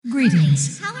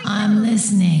Greetings. I'm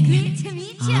listening. Good to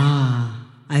meet you.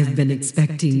 I've been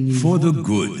expecting you. For the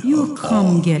good. You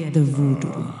come get the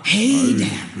voodoo. Hey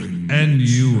there. And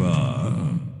you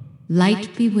are?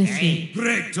 Light be with you.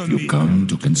 You come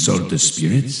to consult the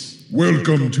spirits?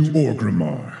 Welcome to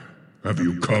Orgrimmar. Have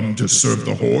you come to serve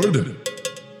the Horde?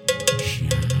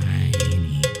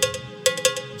 Shiny.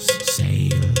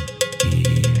 Sail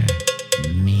here.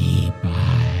 Me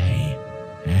buy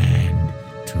and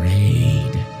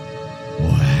trade.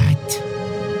 What?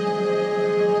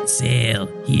 Sail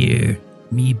here,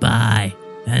 me buy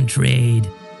and trade.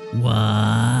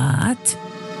 What?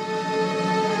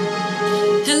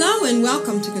 Hello and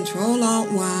welcome to Ctrl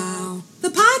Alt WoW, the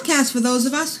podcast for those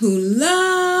of us who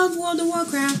love World of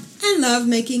Warcraft and love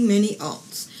making many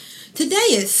alts. Today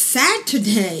is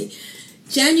Saturday,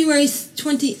 January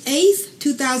 28th,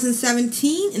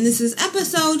 2017, and this is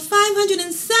episode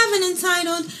 507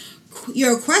 entitled,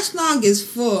 Your Quest Log is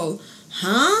Full.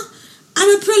 Huh?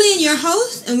 I'm Aprillian, your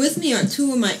host, and with me are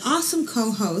two of my awesome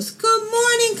co-hosts. Good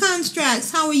morning,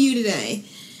 Constructs. How are you today?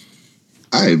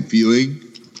 I am feeling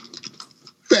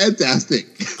fantastic.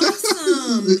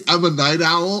 Awesome. I'm a night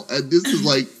owl, and this is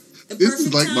like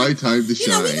my time to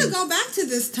shine. We could go back to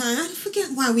this time. I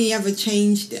forget why we ever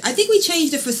changed it. I think we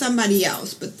changed it for somebody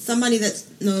else, but somebody that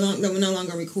we're no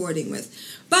longer recording with.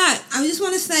 But I just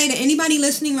want to say to anybody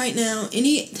listening right now,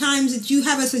 any times that you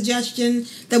have a suggestion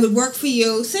that would work for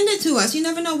you, send it to us. You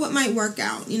never know what might work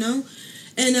out, you know?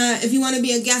 And if you want to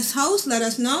be a guest host, let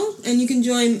us know, and you can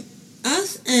join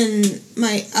us and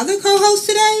my other co-host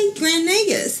today, Grand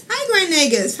Nagus. Hi, Grand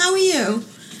Nagus. How are you?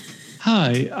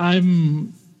 Hi,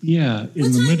 I'm,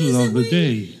 in the middle of the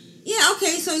day. Yeah,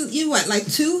 okay, so you what, like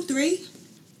 2, 3?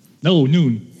 No,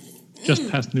 noon. Just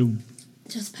past noon.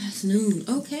 Just past noon.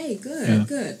 Okay, good, Yeah.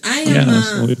 good. I am,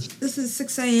 so this is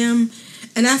 6 a.m.,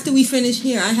 and after we finish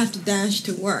here, I have to dash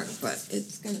to work, but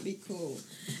it's going to be cool.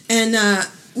 And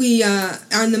we are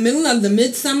in the middle of the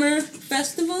Midsummer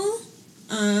Festival.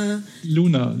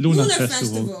 Lunar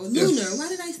Festival. Lunar. Why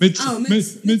did I say?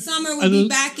 Midsummer will be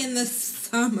back in the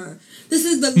summer. This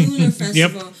is the Lunar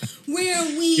Festival, where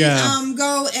we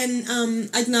go and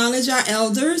acknowledge our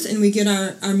elders, and we get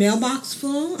our mailbox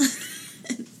full.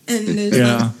 And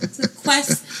it's a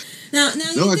quest. Now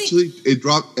actually,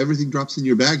 everything drops in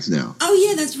your bags now. Oh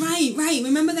yeah, that's right.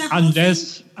 Remember that?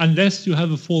 Unless you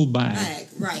have a full bag.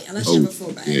 Right. Unless you have a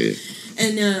full bag. Yeah.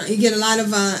 And you get a lot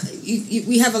of,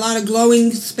 we have a lot of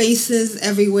glowing spaces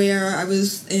everywhere. I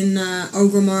was in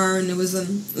Orgrimmar, and there was a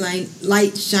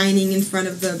light shining in front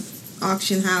of the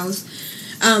auction house.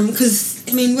 Because,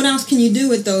 what else can you do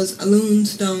with those Loon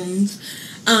stones?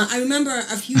 I remember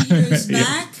a few years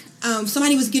back,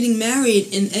 somebody was getting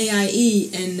married in AIE,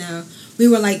 and we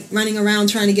were running around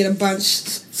trying to get a bunch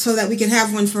so that we could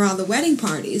have one for all the wedding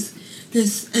parties.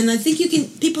 And I think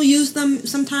people use them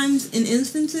sometimes in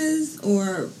instances,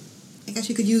 or I guess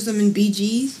you could use them in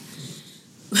BGs.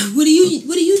 What do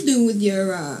you do with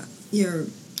your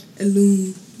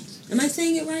Loon? Am I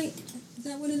saying it right? Is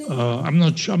that what it is? I'm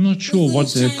not sure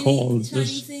what they're called.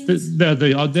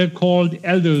 They're called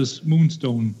Elder's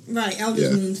Moonstone. Right,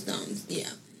 Elder's Moonstones. Yeah.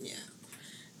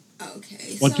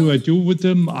 Okay. What do I do with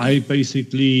them? I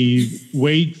basically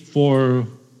wait for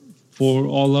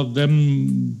all of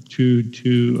them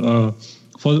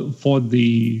for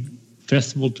the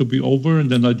festival to be over,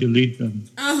 and then I delete them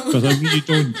because I really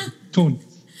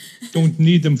don't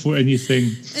need them for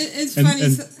anything. It's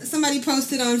funny. Somebody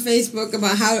posted on Facebook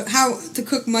about how to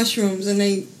cook mushrooms, and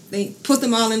they put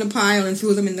them all in a pile and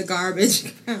threw them in the garbage.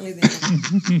 Apparently they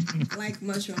don't like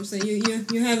mushrooms, so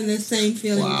you're having the same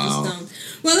feeling with the stones.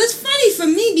 Well, it's funny for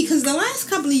me because the last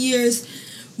couple of years,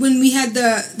 when we had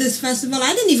this festival,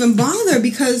 I didn't even bother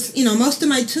because, most of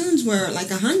my tunes were like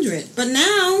 100. But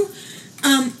now,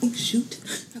 oh shoot,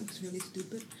 that was really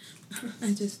stupid.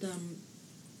 I just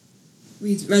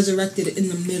resurrected it in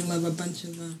the middle of a bunch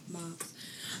of mobs.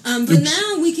 But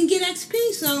now we can get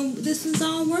XP, so this is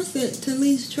all worth it to at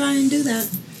least try and do that.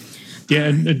 Yeah,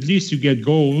 and at least you get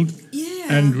gold. Yeah.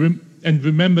 And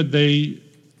remember,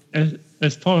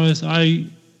 as far as I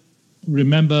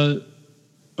remember,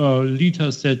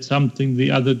 Lita said something the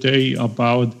other day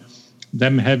about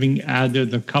them having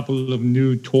added a couple of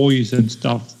new toys and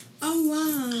stuff. Oh,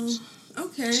 wow.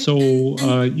 Okay.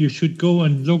 So you should go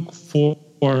and look for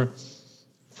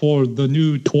the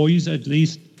new toys at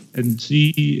least and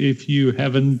see if you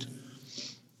haven't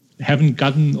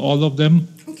gotten all of them.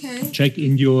 Okay. Check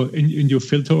in your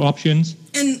filter options.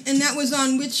 And that was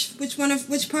on which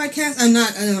podcast? I'm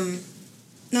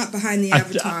not behind the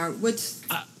avatar.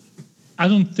 I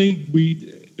don't think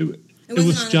it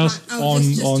was just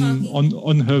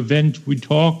on her vent we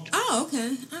talked. Oh,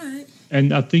 okay. All right.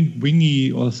 And I think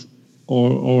Wingy or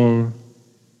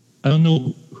I don't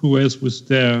know who else was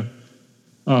there.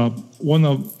 One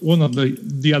of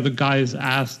the other guys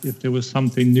asked if there was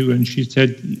something new, and she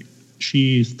said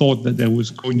she thought that there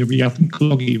was going to be, I think,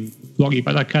 Gloggy,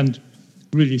 but I can't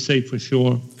really say for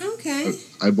sure. Okay.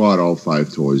 I bought all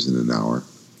 5 toys in an hour.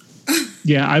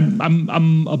 Yeah,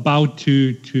 I'm about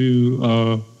to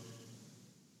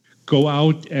go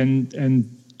out and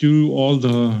do all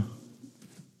the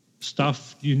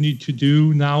stuff you need to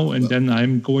do now, and then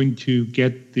I'm going to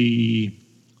get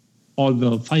all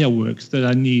the fireworks that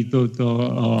I need,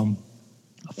 the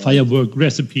firework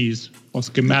recipes or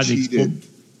schematics.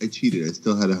 I cheated. I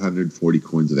still had 140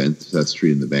 coins of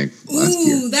Ancestry in the bank from last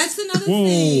year. Ooh, that's another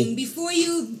thing. Before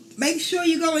you make sure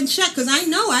you go and check, because I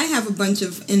know I have a bunch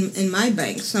of in my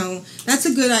bank. So that's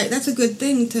a good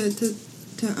thing to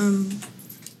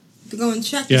go and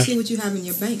check to see what you have in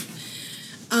your bank.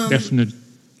 Definitely.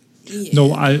 Yeah.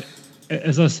 No,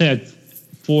 as I said,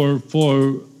 for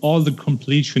all the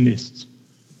completionists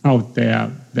out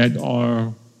there that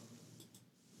are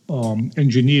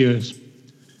engineers.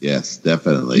 Yes,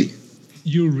 definitely.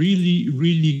 You really,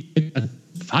 really get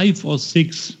 5 or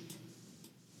 6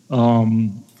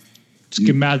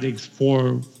 schematics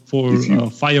for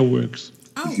fireworks.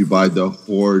 If you buy the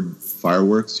Horde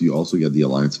fireworks, you also get the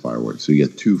Alliance fireworks. So you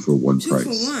get 2 for 1 price.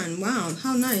 2 for 1. Wow,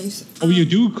 how nice. Oh, you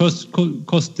do?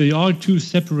 Because they are 2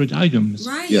 separate items.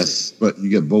 Right. Yes, but you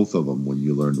get both of them when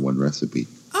you learn 1 recipe.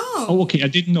 Oh, okay. I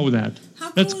didn't know that.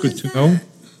 That's cool good is to that? know.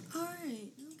 All right.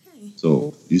 Okay.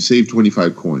 So you save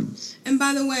 25 coins. And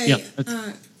by the way,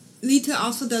 Yeah. Lita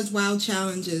also does WoW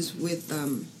challenges with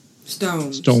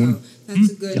Stone. Stone. So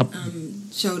that's a good Yep.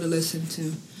 show to listen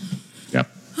to.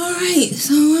 Yep. All right,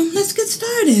 so let's get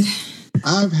started.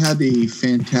 I've had a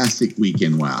fantastic week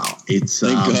in WoW. It's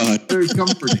very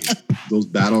comforting. Those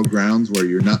battlegrounds where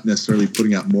you're not necessarily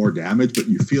putting out more damage, but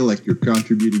you feel like you're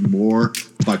contributing more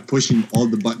by pushing all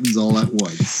the buttons all at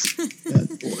once.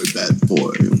 Bad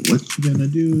boy. What you gonna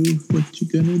do? What you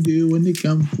gonna do when they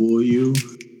come for you?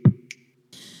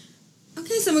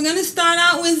 Okay, so we're gonna start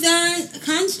out with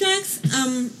constructs.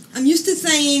 I'm used to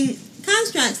saying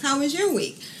constructs. How was your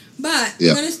week? But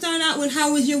we're going to start out with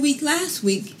how was your week last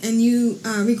week, and you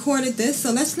recorded this,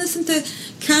 so let's listen to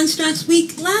Construct's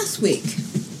week last week.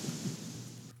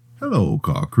 Hello,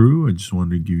 Caw Crew. I just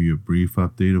wanted to give you a brief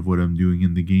update of what I'm doing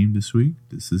in the game this week.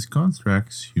 This is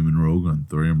Construct's Human Rogue on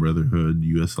Thorium Brotherhood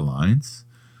US Alliance.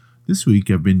 This week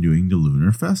I've been doing the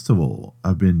Lunar Festival.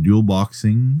 I've been dual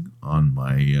boxing on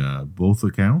my both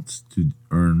accounts to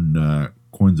earn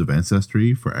coins of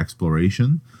Ancestry for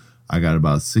exploration. I got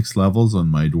about 6 levels on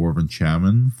my Dwarven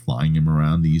Shaman, flying him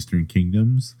around the Eastern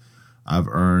Kingdoms. I've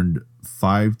earned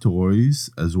 5 toys,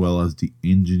 as well as the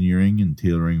engineering and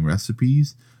tailoring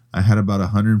recipes. I had about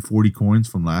 140 coins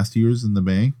from last year's in the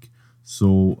bank,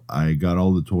 so I got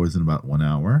all the toys in about 1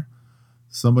 hour.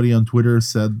 Somebody on Twitter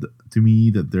said to me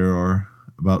that there are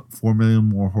about 4 million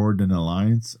more Horde than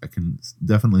Alliance. I can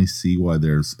definitely see why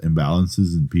there's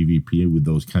imbalances in PvP with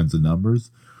those kinds of numbers.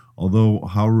 Although,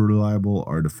 how reliable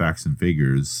are the facts and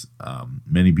figures?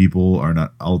 Many people are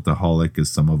not alcoholic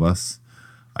as some of us.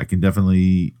 I can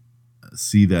definitely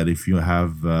see that if you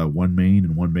have 1 main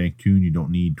and 1 bank tune, you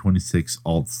don't need 26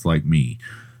 alts like me.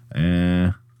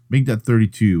 Make that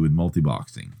 32 with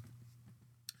multi-boxing.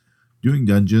 Doing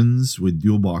dungeons with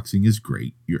dual boxing is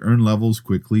great. You earn levels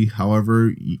quickly.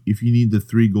 However, if you need the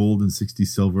 3 gold and 60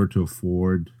 silver to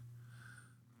afford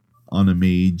on a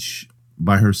mage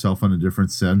by herself on a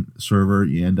different server,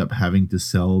 you end up having to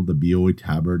sell the BOE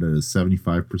tabard at a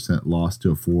 75% loss to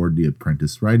afford the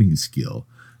apprentice writing skill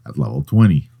at level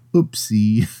 20.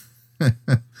 Oopsie.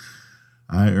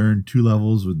 I earned 2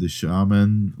 levels with the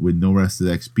shaman with no rested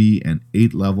XP and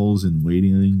 8 levels in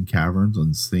Waiting Caverns on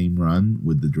the same run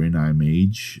with the Draenei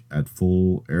mage at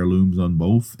full heirlooms on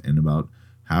both and about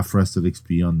half rested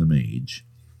XP on the mage.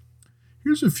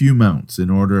 Here's a few mounts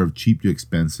in order of cheap to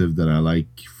expensive that I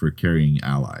like for carrying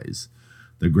allies.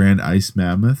 The Grand Ice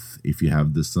Mammoth, if you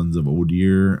have the Sons of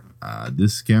Odir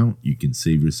discount, you can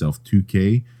save yourself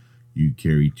 2k. You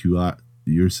carry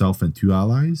yourself and 2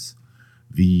 allies.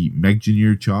 The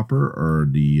Meggineer Chopper, or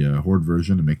the Horde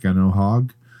version of Mechano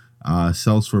Hog,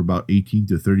 sells for about 18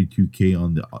 to 32k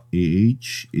on the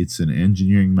AH. It's an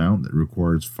engineering mount that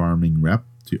requires farming rep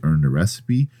to earn the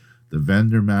recipe. The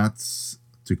vendor mats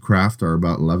to craft are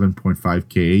about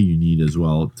 11.5k. You need as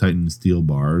well Titan steel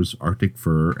bars, Arctic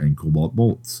fur, and cobalt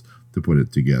bolts to put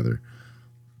it together.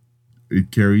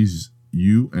 It carries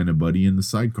you and a buddy in the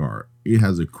sidecar. It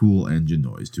has a cool engine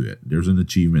noise to it. There's an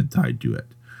achievement tied to it.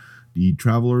 The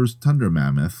Traveler's Tundra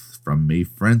Mammoth from May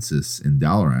Francis in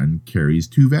Dalaran carries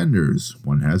 2 vendors.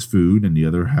 One has food and the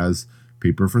other has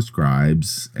paper for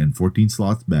scribes and 14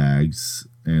 slots bags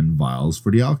and vials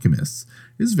for the alchemists.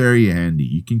 It's very handy.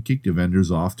 You can kick the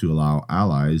vendors off to allow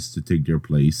allies to take their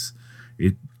place.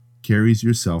 It carries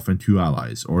yourself and 2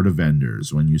 allies, or the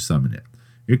vendors, when you summon it.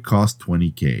 It costs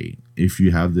 20k. If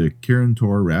you have the Kirin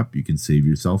Tor rep, you can save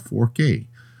yourself 4k.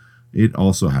 It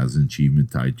also has an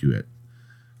achievement tied to it.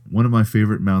 One of my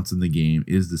favorite mounts in the game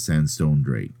is the Sandstone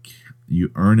Drake.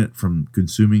 You earn it from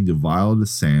consuming the Vial of the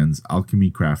Sands alchemy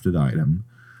crafted item.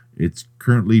 It's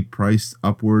currently priced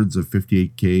upwards of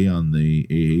 58k on the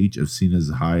AH. I've seen as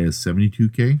high as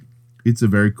 72k. It's a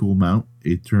very cool mount.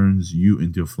 It turns you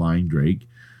into a flying drake.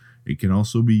 It can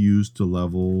also be used to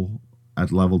level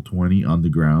at level 20 on the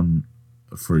ground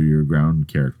for your ground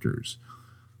characters.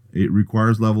 It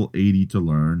requires level 80 to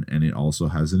learn, and it also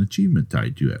has an achievement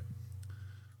tied to it.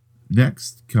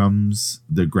 Next comes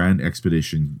the Grand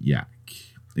Expedition Yak.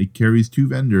 It carries 2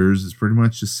 vendors. It's pretty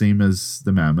much the same as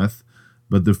the Mammoth,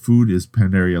 but the food is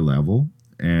Pandaria level,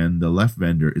 and the left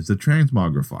vendor is the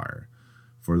Transmogrifier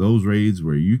for those raids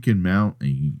where you can mount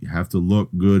and you have to look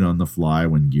good on the fly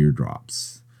when gear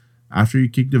drops. After you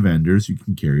kick the vendors, you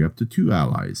can carry up to 2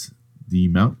 allies. The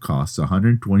mount costs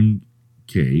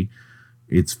 120k.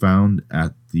 It's found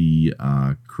at the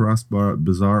Cross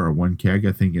Bazaar or One Keg,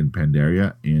 I think, in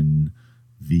Pandaria in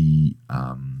the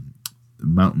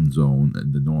mountain zone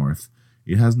in the north.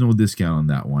 It has no discount on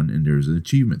that one, and there's an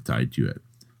achievement tied to it.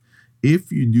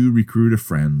 If you do recruit a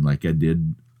friend, like I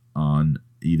did on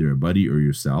either a buddy or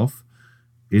yourself,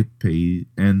 it pays,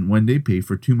 and when they pay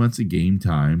for 2 months of game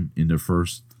time in the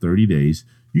first 30 days,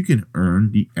 you can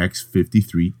earn the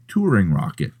X-53 touring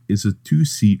rocket. It's a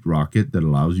 2-seat rocket that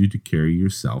allows you to carry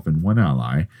yourself and 1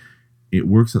 ally. It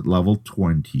works at level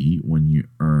 20 when you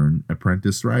earn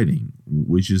apprentice riding,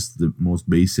 which is the most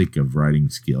basic of riding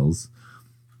skills.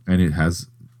 And it has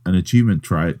an achievement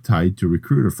tied to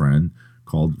recruit a friend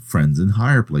called Friends in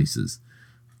Higher Places.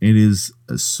 It is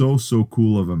so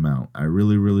cool of a mount. I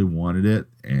really wanted it,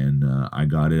 and I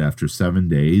got it after 7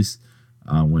 days.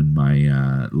 When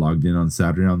I logged in on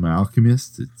Saturday on my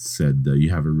Alchemist, it said you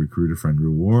have a recruit a friend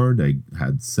reward. I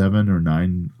had 7 or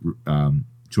 9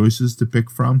 choices to pick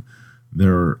from.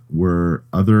 There were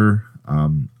other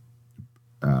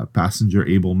passenger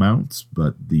able mounts,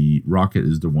 but the rocket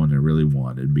is the one I really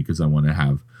wanted because I want to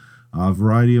have a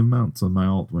variety of mounts on my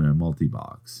alt when I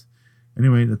multi-box.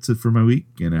 Anyway, that's it for my week,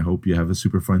 and I hope you have a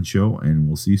super fun show, and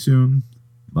we'll see you soon.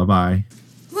 Bye-bye.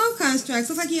 Well, Constructs,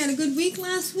 looks like you had a good week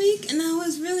last week, and I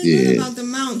was really good about the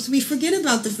mounts. We forget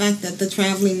about the fact that the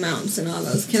traveling mounts and all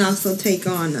those can also take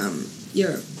on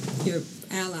your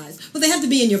allies. Well, they have to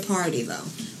be in your party, though.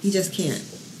 You just can't.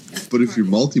 But if you're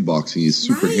multi-boxing, it's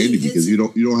super handy because you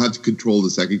don't have to control the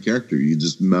second character. You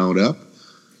just mount up.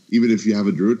 Even if you have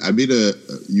a druid. I made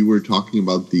you were talking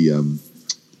about the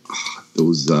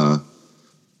those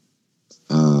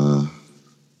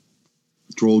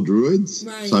troll druids.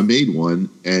 Right. So I made one,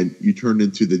 and you turn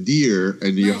into the deer,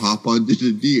 and you hop onto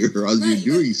the deer as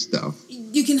you're doing stuff.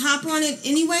 You can hop on it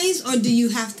anyways, or do you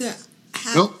have to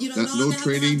have... Nope, no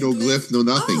training, no glyph, no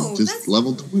nothing. Just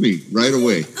level 20 right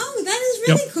away. Oh, that is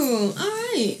really cool. All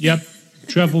right. Yep.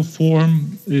 Travel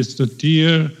form is the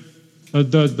deer,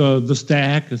 the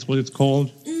stag is what it's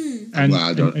called. And, well,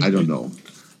 I don't know.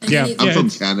 I'm from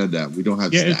Canada. We don't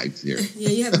have stags here. Yeah,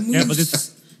 you have moose. Yeah, but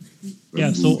it's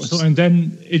so and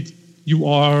then you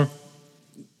are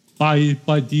by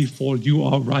default you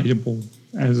are rideable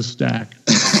as a stag.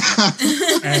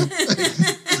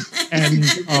 and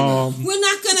we're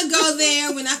not gonna go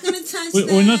there. We're not gonna touch that.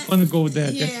 We're not gonna go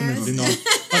there. Definitely not.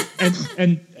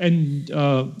 And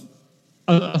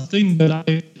a thing that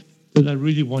I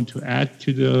really want to add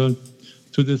to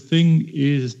the thing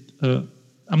is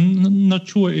I'm not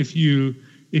sure if you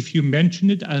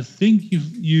mentioned it. I think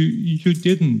you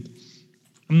didn't.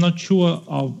 I'm not sure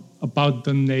about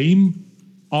the name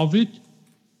of it,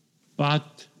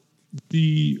 but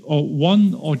the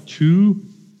one or two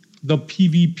the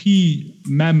PvP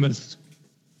mammoths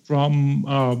from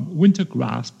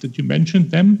Wintergrasp. Did you mention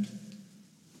them?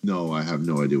 No, I have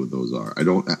no idea what those are.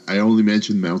 I only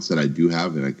mentioned mounts that I do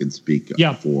have, and I can speak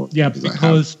for. Yeah,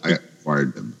 because I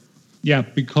acquired them. Yeah,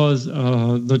 because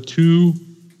the two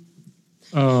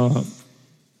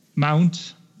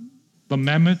mounts, the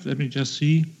mammoth. Let me just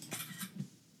see.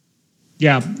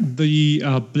 Yeah,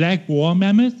 the Black War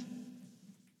Mammoth.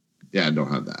 Yeah, I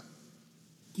don't have that.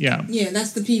 Yeah. Yeah,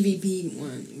 that's the PvP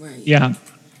one, right? Yeah,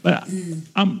 but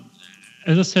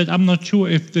as I said, I'm not sure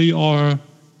if they are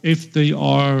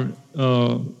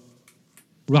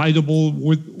rideable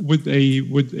with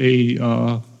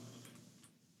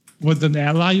an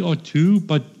ally or two,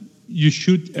 but you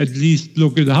should at least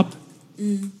look it up.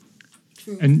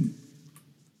 True.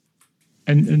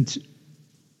 And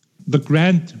the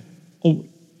Grand,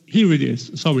 here it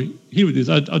is. Sorry, here it is.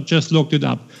 I just looked it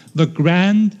up. The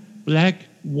Grand Black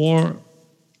War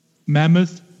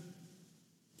Mammoth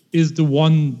is the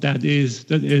one that is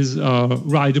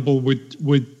rideable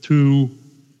with two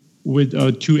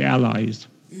allies,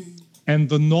 and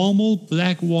the normal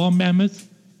Black War Mammoth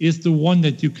is the one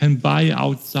that you can buy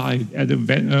outside at a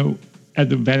vendor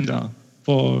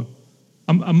for.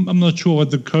 I'm not sure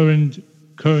what the current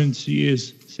currency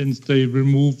is since they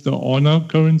removed the honor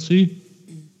currency,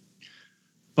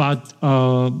 but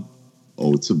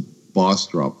it's a boss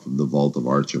drop from the Vault of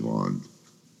Archivon.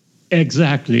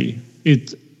 Exactly.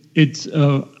 It's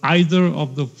either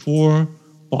of the 4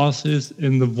 bosses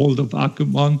in the Vault of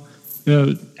Archivon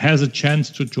has a chance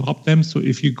to drop them. So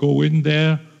if you go in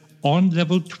there on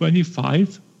level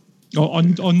 25 or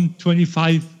on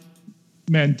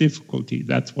 25-man difficulty,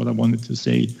 that's what I wanted to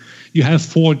say, you have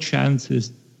 4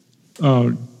 chances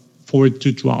for it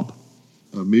to drop.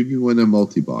 Maybe when a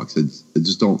multi-box. I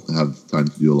just don't have time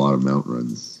to do a lot of mount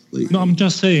runs lately. No, I'm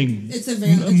just saying. It's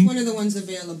available. It's one of the ones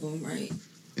available, right?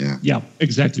 Yeah. Yeah,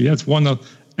 exactly. That's one of,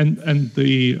 and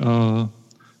the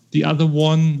other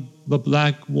one, the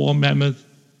Black War Mammoth,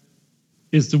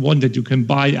 is the one that you can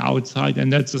buy outside,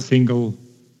 and that's a single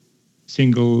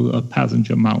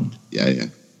passenger mount. Yeah. Okay.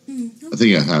 I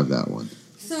think I have that one.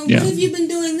 So what have you been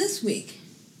doing this week?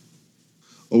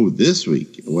 Oh, this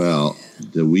week. Well,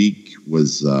 the week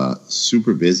was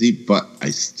super busy, but I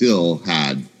still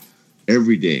had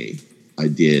every day I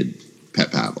did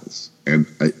pet battles, and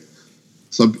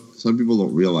some people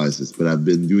don't realize this, but I've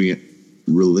been doing it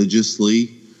religiously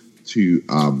to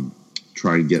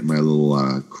try and get my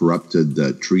little corrupted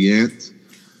tree ant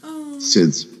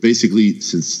since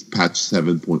patch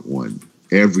 7.1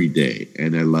 every day,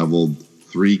 and I leveled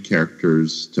 3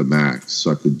 characters to max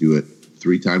so I could do it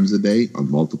 3 times a day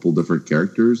on multiple different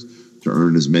characters to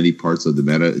earn as many parts of the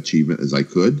meta achievement as I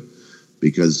could.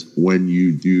 Because when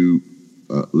you do,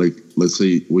 let's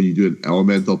say when you do an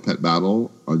elemental pet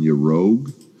battle on your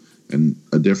rogue and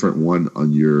a different one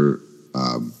on your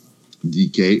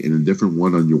DK and a different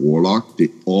one on your warlock, they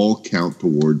all count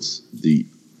towards the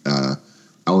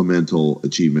elemental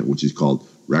achievement, which is called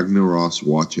Ragnaros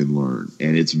Watch and Learn.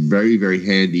 And it's very, very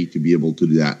handy to be able to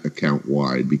do that account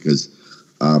wide, because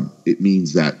it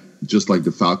means that just like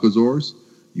the Falcazors,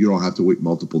 you don't have to wait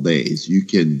multiple days. You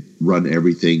can run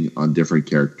everything on different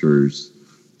characters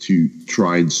to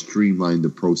try and streamline the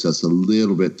process a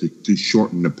little bit to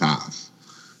shorten the path.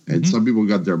 And some people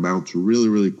got their mounts really,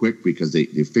 really quick because they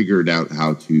figured out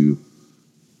how to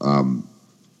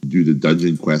do the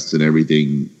dungeon quests and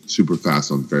everything super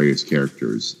fast on various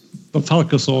characters. The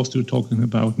Falcazors you're talking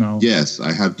about now. Yes,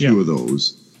 I have 2 of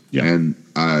those. Yeah. And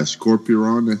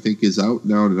Scorpion, I think, is out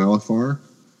now in LFR.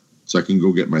 So I can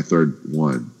go get my 3rd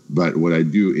one. But what I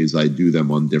do is I do them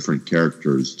on different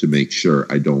characters to make sure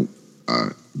I don't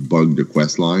bug the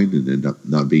quest line and end up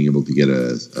not being able to get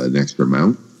an extra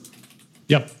mount.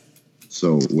 Yep.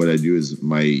 So what I do is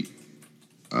my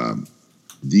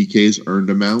DK's earned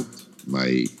a mount,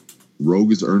 my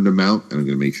rogue is earned a mount, and I'm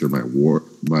going to make sure my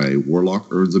warlock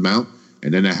earns a mount.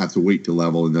 And then I have to wait to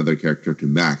level another character to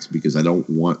max because I don't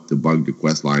want to bug the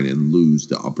quest line and lose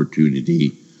the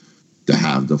opportunity to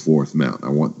have the 4th mount. I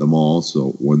want them all.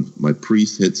 So when my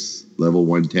priest hits level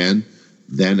 110,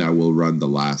 then I will run the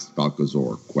last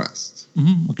Falcazor quest,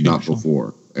 not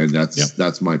before. And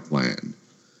that's my plan.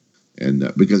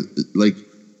 And because like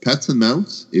pets and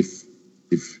mounts, if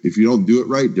you don't do it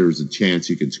right, there's a chance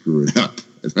you can screw it up.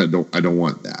 And I don't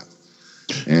want that.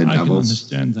 And I can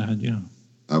understand that. Yeah.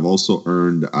 I've also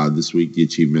earned this week the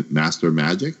achievement Master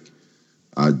Magic.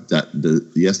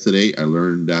 Yesterday I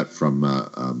learned that from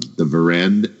the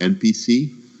Varend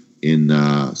NPC in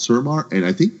Suramar, and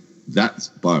I think that's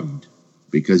bugged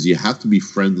because you have to be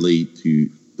friendly to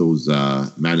those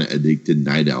mana addicted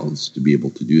night elves to be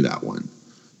able to do that one.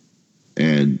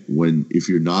 And if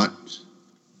you're not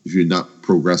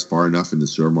progressed far enough in the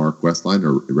Suramar questline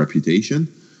or reputation,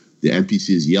 the NPC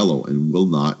is yellow and will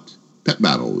not pet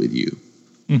battle with you.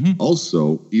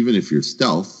 Also, even if you're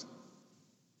stealth,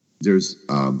 there's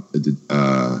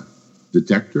a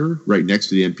detector right next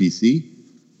to the NPC,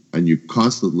 and you're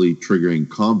constantly triggering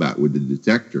combat with the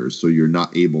detector, so you're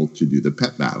not able to do the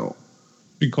pet battle.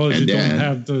 Because you don't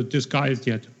have the disguise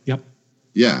yet. Yep.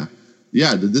 Yeah.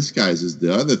 Yeah, the disguise is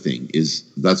the other thing.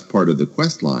 That's part of the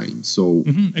quest line. So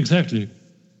exactly.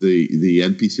 The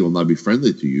NPC will not be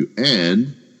friendly to you.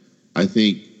 And I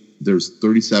think there's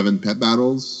 37 pet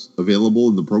battles available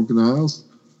in the Broken Isles.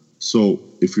 So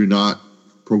if you're not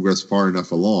progressed far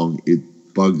enough along, it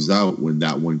bugs out when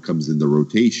that one comes in the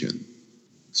rotation.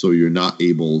 So you're not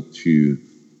able to,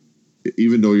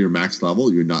 even though you're max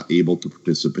level, you're not able to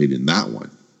participate in that one.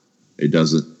 It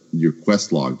doesn't, your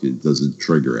quest log, it doesn't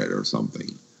trigger it or something.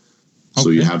 Okay. So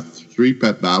you have 3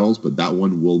 pet battles, but that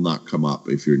one will not come up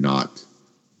if you're not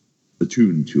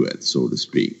attuned to it, so to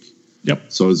speak.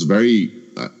 Yep. So it's very,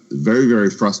 very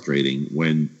frustrating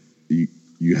when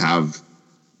you have.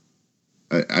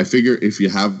 I figure if you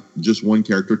have just one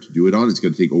character to do it on, it's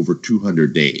going to take over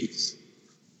 200 days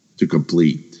to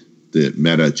complete the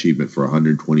meta achievement for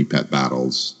 120 pet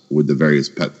battles with the various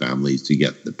pet families to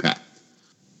get the pet.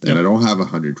 And I don't have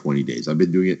 120 days. I've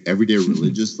been doing it every day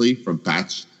religiously from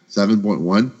patch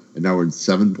 7.1, and now we're in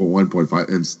 7.1.5,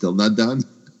 and still not done.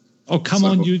 Oh, come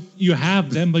on. You have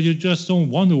them, but you just don't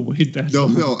want to wait that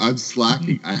long. No, I'm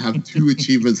slacking. I have 2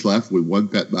 achievements left with 1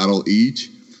 pet battle each,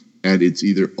 and it's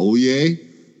either Oye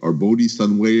or Bodhi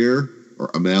Sunweir or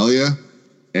Amalia,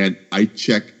 and I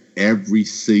check every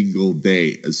single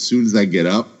day as soon as I get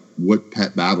up what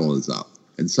pet battle is up.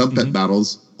 And some pet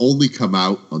battles only come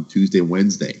out on Tuesday and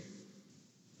Wednesday.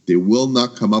 They will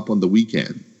not come up on the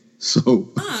weekend. So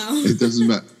it doesn't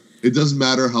matter. It doesn't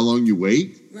matter how long you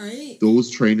wait. Right. Those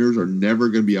trainers are never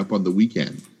going to be up on the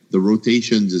weekend. The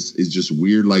rotations is just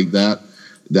weird like that.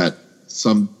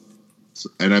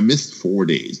 And I missed 4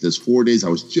 days. There's 4 days I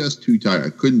was just too tired. I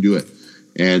couldn't do it.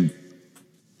 And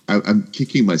I'm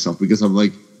kicking myself because I'm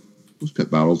like, those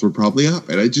pet battles were probably up,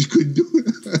 and I just couldn't do it.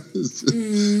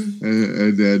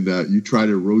 And then you try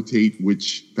to rotate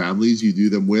which families you do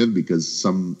them with because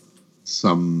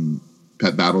some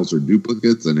pet battles are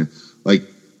duplicates, and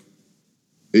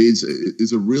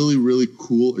it's a really, really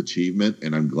cool achievement,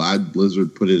 and I'm glad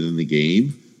Blizzard put it in the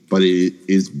game. But it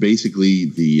is basically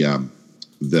the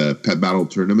pet battle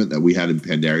tournament that we had in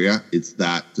Pandaria. It's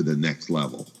that to the next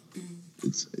level.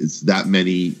 It's that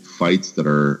many fights that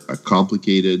are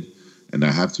complicated, and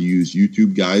I have to use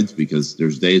YouTube guides because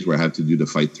there's days where I have to do the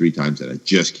fight 3 times and I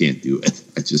just can't do it.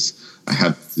 I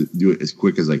have to do it as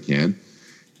quick as I can.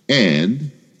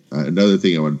 And another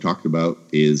thing I want to talk about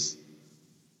is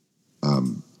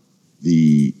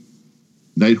the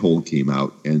Nighthold came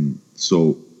out, and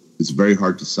so it's very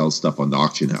hard to sell stuff on the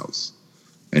auction house.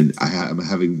 And I'm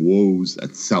having woes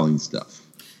at selling stuff.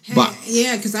 But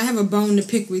yeah, because I have a bone to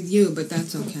pick with you, but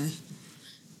that's okay.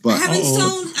 But I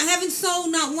haven't sold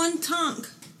not one tonk,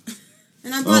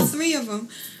 and I bought 3 of them.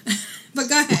 But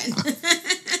go ahead.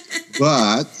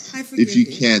 But if you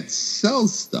can't sell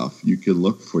stuff, you can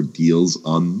look for deals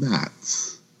on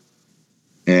mats.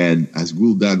 And as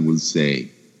Gul'dan would say,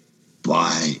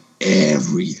 buy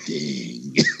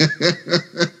everything.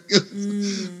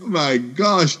 My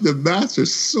gosh, the mats are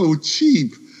so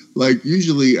cheap. Like,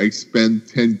 usually I spend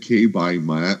 10K buying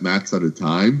my mats at a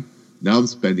time. Now I'm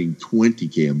spending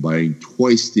 20K. I'm buying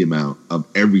twice the amount of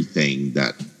everything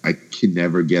that I can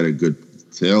never get a good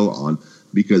sale on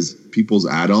because people's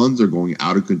add-ons are going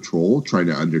out of control, trying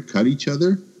to undercut each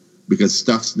other because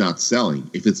stuff's not selling.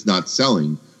 If it's not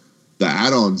selling, the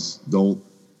add-ons don't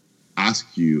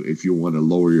ask you if you want to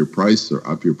lower your price or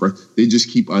up your price. They just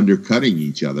keep undercutting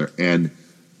each other. And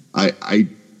I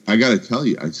got to tell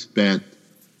you, I spent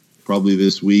probably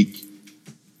this week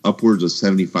upwards of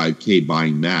 75K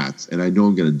buying mats, and I know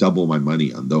I'm going to double my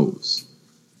money on those.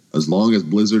 As long as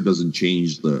Blizzard doesn't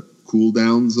change the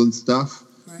cooldowns and stuff,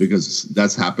 right. Because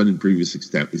that's happened in previous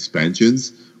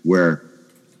expansions where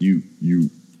you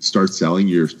start selling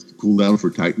your cooldown for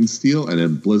Titan Steel, and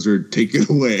then Blizzard take it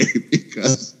away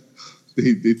because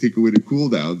they take away the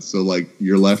cooldown. So like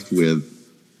you're left with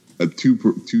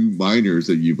two miners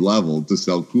that you've leveled to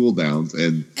sell cooldowns,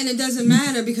 and it doesn't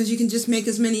matter because you can just make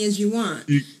as many as you want.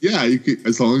 You can,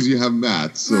 as long as you have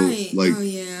mats. So right. Like, oh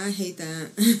yeah, I hate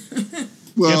that.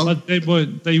 Well, yeah,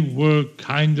 but they were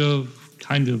kind of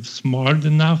smart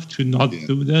enough to not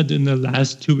do that in the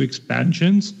last 2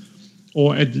 expansions,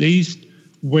 or at least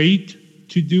wait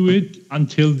to do it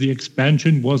until the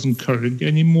expansion wasn't current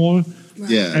anymore. Right.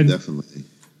 Yeah, definitely.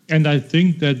 And I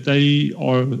think that they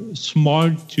are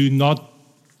smart to not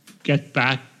get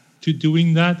back to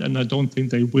doing that, and I don't think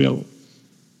they will.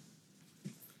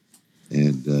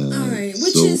 And all right,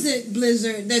 which is it,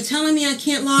 Blizzard? They're telling me I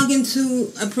can't log into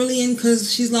Aprillian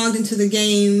because she's logged into the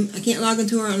game. I can't log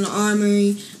into her on the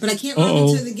Armory, but I can't log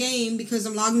into the game because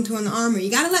I'm logged into her on the Armory.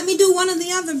 You got to let me do one or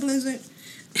the other, Blizzard.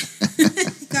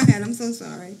 Go ahead, I'm so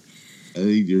sorry. I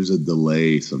think there's a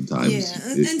delay sometimes.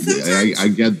 Yeah, and sometimes I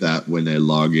get that when I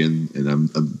log in and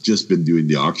I've just been doing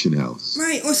the auction house.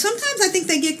 Right, or sometimes I think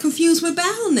they get confused with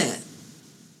Battle.net.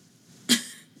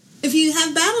 if you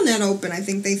have BattleNet open, I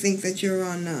think they think that you're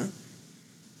on,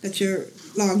 that you're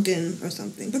logged in or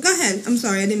something. But go ahead. I'm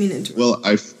sorry, I didn't mean to interrupt. Well,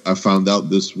 I found out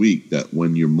this week that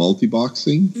when you're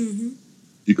multi-boxing,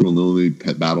 you can only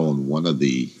pet battle on one of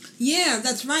the... Yeah,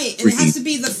 that's right. And it has to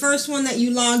be the first one that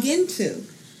you log into.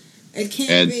 It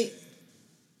can't be...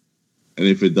 And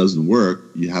if it doesn't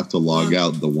work, you have to log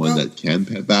out the one that can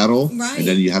pet battle. Right. And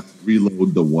then you have to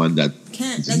reload the one that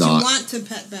can't, that not, you want to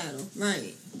pet battle.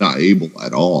 Right. Not able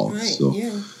at all. Right, so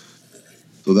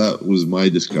that was my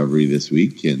discovery this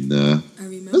week. And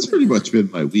that's pretty much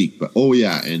been my week. But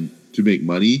and to make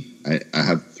money, I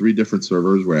have 3 different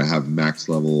servers where I have max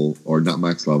level, or not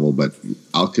max level, but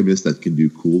alchemists that can do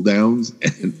cooldowns.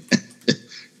 And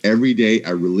every day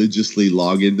I religiously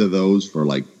log into those for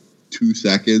like 2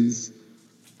 seconds,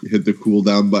 hit the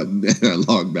cooldown button, and I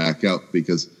log back out,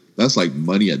 because that's like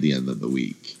money at the end of the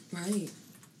week. Right.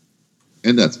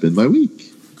 And that's been my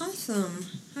week. Awesome.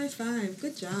 High five.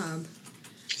 Good job.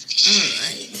 All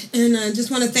right. And I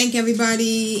just want to thank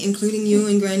everybody, including you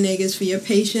and Grand Negus, for your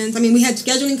patience. I mean, we had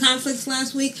scheduling conflicts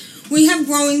last week. We have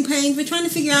growing pains. We're trying to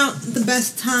figure out the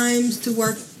best times to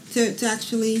work to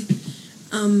actually,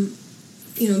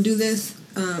 do this.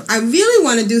 I really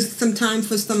want to do some time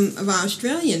for some of our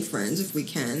Australian friends, if we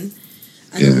can.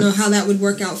 I don't know how that would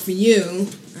work out for you.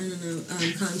 I don't know.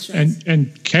 Constructs.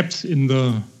 And Cap's in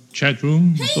the chat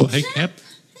room. Hey, Cap.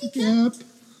 Hey, Cap.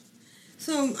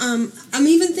 So, I'm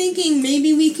even thinking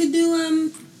maybe we could do,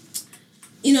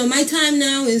 my time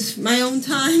now is my own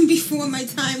time. Before, my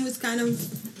time was kind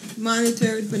of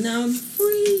monitored, but now I'm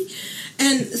free.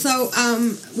 And so,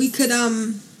 we could,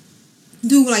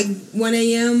 do like 1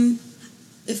 a.m.,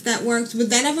 if that works. Would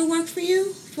that ever work for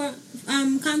you, for,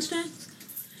 Constructs?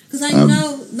 Because I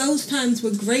know those times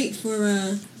were great for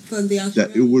the Australian.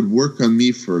 That it would work on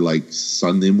me for like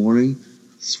Sunday morning.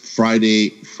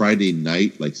 Friday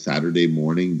night, like Saturday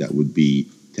morning, that would be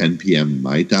 10 p.m.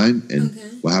 my time. And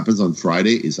what happens on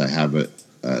Friday is I have a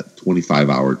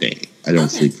 25-hour day. I don't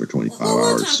sleep for 25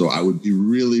 hours, so I would be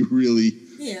really, really.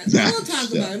 Yeah, so we'll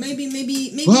talk about it. Maybe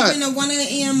even a 1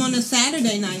 a.m. on a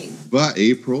Saturday night. But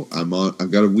April, I've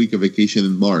got a week of vacation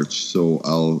in March, so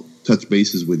I'll touch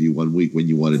bases with you 1 week when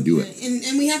you want to do it.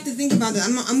 And we have to think about it.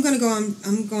 I'm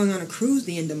going on a cruise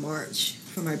the end of March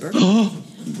for my birthday. What?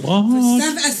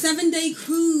 A 7-day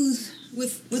cruise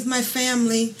with my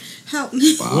family. Help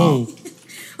me. Wow.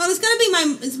 Well, it's gonna be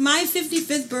my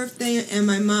 55th birthday and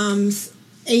my mom's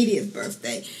 80th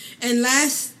birthday. And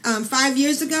last 5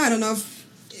 years ago, I don't know if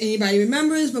anybody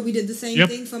remembers, but we did the same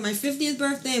thing for my 50th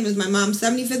birthday, and it was my mom's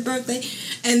 75th birthday.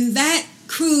 And that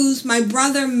cruise, my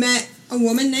brother met a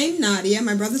woman named Nadia.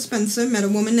 My brother Spencer met a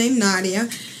woman named Nadia.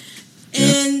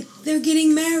 And they're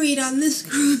getting married on this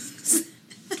cruise.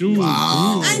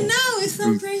 Wow. I know, it's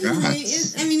so crazy.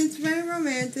 It's very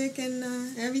romantic, and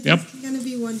everything's going to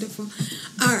be wonderful.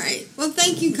 All right. Well,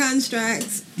 thank you,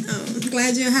 Constructs.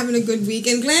 Glad you're having a good week,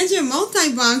 and glad you're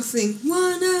multi-boxing.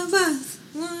 One of us.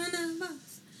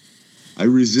 I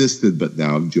resisted, but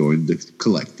now I've joined the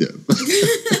collective.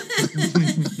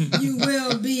 You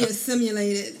will be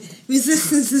assimilated.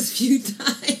 Resistance is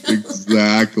futile.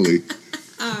 Exactly.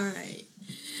 All right.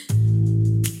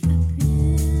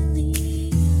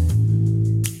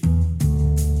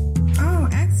 Oh,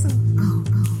 excellent. Oh,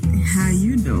 how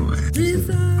you doing?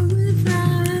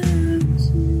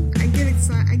 I get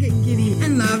excited. I get giddy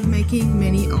and love making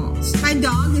many alts. My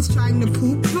dog is trying to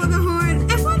poop for the Horde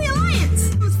and for the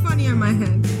Alliance. It was funny on my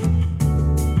head.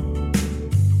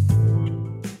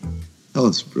 Oh,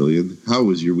 that's brilliant. How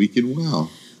was your week in WoW?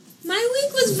 My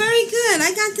week was very good.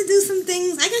 I got to do some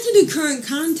things. I got to do current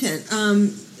content.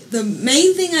 The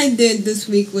main thing I did this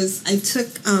week was I took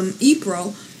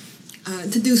April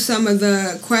to do some of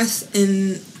the quests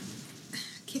in, I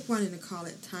keep wanting to call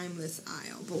it Timeless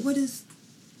Isle, but what is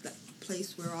the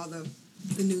place where all the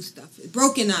new stuff is?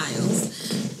 Broken Isles.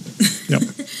 Yep.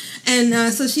 And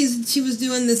so she was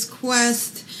doing this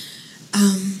quest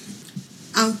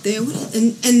out there,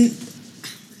 and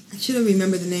I should have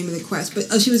remembered the name of the quest,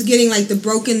 but she was getting like the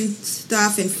broken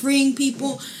stuff and freeing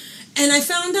people. And I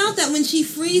found out that when she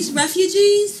frees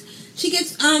refugees, she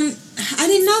gets, I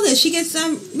didn't know this, she gets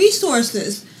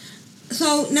resources.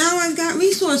 So now I've got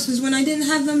resources when I didn't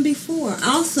have them before.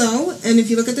 Also, and if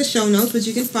you look at the show notes, which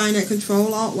you can find at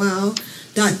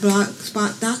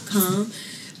controlaltwow.blogspot.com,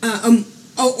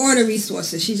 order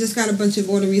resources. She just got a bunch of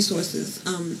order resources.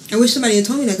 I wish somebody had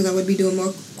told me that, because I would be doing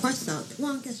more quests out there.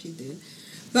 Well, I guess you did.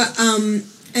 But,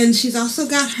 and she's also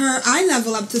got her eye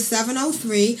level up to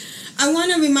 703. I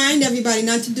want to remind everybody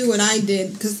not to do what I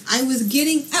did, because I was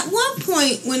getting, at one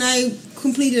point when I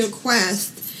completed a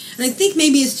quest, and I think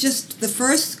maybe it's just the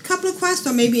first couple of quests,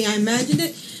 or maybe I imagined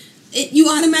it. You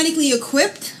automatically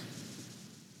equipped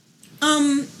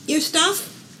your stuff,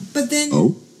 but then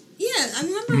yeah, I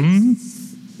remember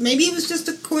maybe it was just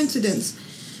a coincidence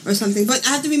or something. But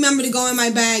I have to remember to go in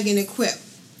my bag and equip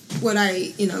what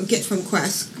I get from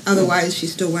quests. Otherwise,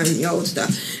 she's still wearing the old stuff,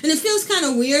 and it feels kind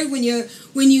of weird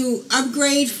when you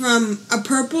upgrade from a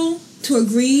purple to a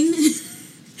green.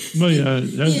 Well,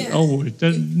 that's always,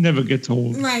 that never gets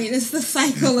old. Right, it's the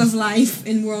cycle of life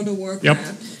in World of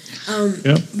Warcraft.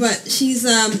 But she's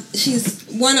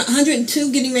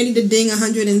 102, getting ready to ding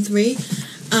 103.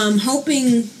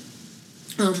 Hoping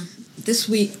this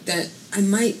week that I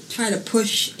might try to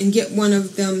push and get one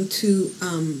of them to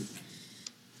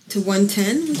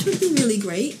 110, which would be really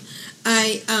great.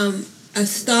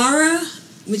 Astara,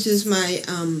 which is my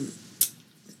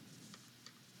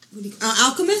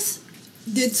alchemist,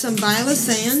 did some Viola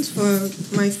Sands for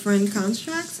my friend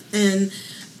Constructs, and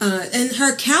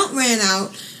her count ran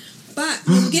out, but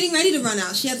we were getting ready to run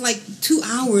out. She had like 2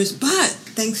 hours, but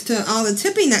thanks to all the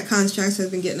tipping that Constructs has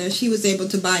been getting her, she was able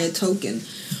to buy a token,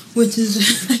 which is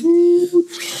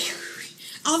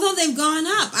although they've gone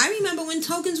up. I remember when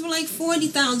tokens were like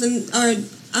 40,000 or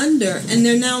under, and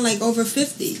they're now like over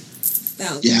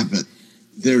 50,000. Yeah, but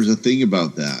there's a thing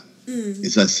about that.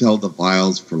 Is I sell the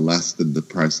vials for less than the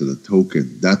price of the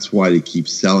token. That's why they keep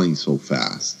selling so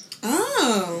fast.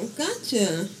 Oh,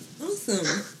 gotcha. Awesome.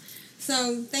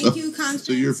 So thank you, Constructs.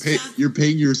 So you're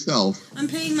paying yourself. I'm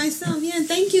paying myself. Yeah,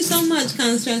 thank you so much,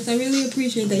 Constructs. I really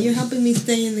appreciate that. You're helping me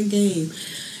stay in the game.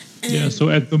 And So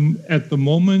at the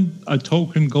moment, a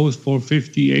token goes for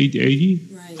 5880.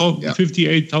 Right.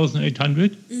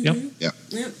 58,800. Yep.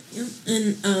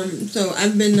 And so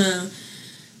I've been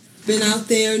out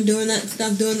there doing that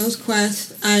stuff, doing those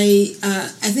quests. I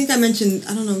think I mentioned,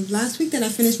 I don't know, last week that I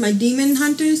finished my demon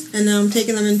hunters, and now I'm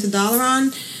taking them into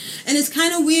Dalaran, and it's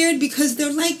kind of weird because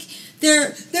they're like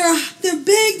they're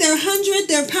big, they're 100,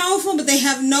 they're powerful, but they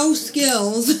have no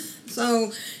skills.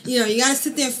 So you got to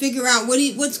sit there and figure out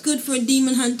what's good for a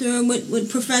demon hunter, what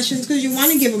professions, because you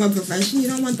want to give them a profession. You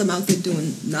don't want them out there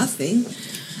doing nothing.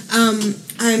 I'm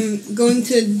going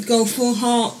to go full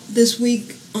halt this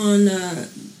week on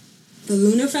the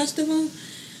Lunar Festival.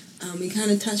 We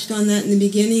kind of touched on that in the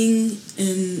beginning,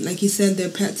 and like you said, their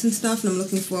pets and stuff, and I'm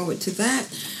looking forward to that.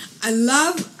 I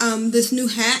love this new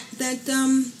hat that,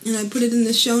 and I put it in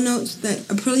the show notes, that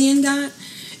Aprillian got.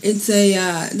 It's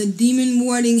the Demon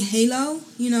Warding Halo.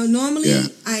 Normally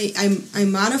I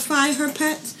modify her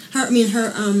pets, her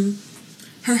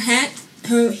hat,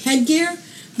 her headgear,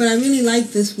 but I really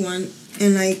like this one,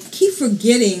 and I keep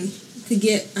forgetting to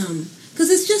get because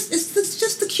it's just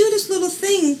the cutest little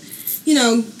thing,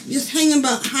 just hanging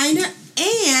behind her.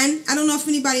 And I don't know if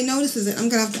anybody notices it. I'll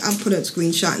put a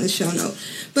screenshot in the show note.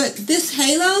 But this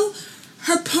halo,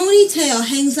 her ponytail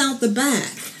hangs out the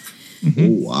back.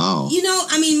 Oh, wow.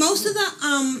 Most of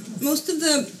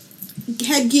the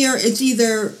headgear, it's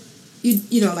either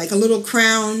like a little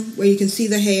crown where you can see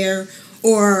the hair,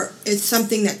 or it's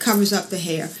something that covers up the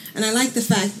hair. And I like the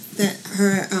fact that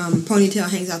her ponytail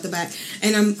hangs out the back.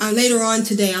 And later on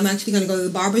today, I'm actually going to go to the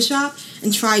barbershop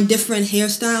and try different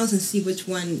hairstyles and see which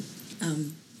one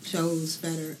shows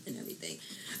better and everything.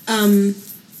 And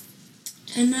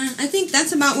I think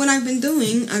that's about what I've been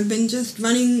doing. I've been just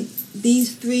running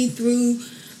these 3 through.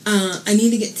 I need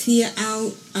to get Tia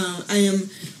out. I am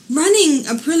running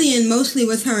Aprillian mostly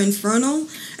with her Infernal.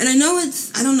 And I know I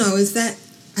don't know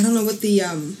what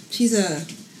she's a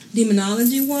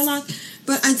demonology warlock.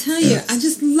 But I tell you, I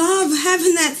just love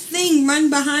having that thing run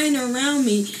behind or around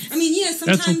me. Sometimes...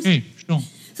 That's okay, sure.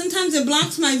 Sometimes it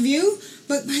blocks my view,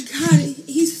 but my God,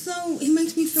 he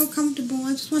makes me feel comfortable.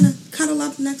 I just want to cuddle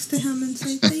up next to him and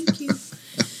say thank you.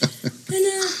 And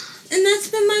that's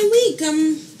been my week.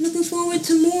 I'm looking forward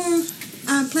to more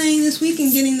playing this week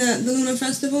and getting the Lunar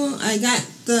Festival. I got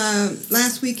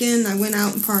last weekend, I went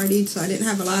out and partied, so I didn't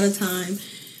have a lot of time.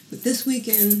 But this week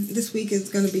is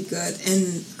going to be good,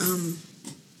 and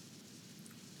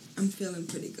I'm feeling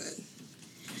pretty good.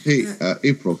 Hey,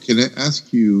 April, can I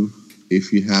ask you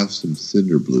if you have some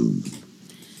cinder bloom?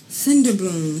 Cinder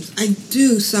blooms, I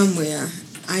do somewhere.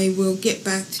 I will get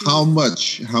back to How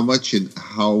much, and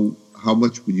how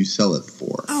much would you sell it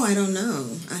for? Oh, I don't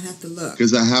know. I'd have to look.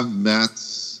 Because I have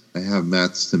mats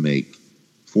to make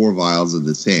 4 vials of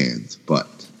the sands, but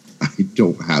I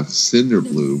don't have cinder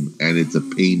bloom, and it's a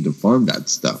pain to farm that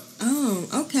stuff. Oh,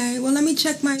 okay. Well, let me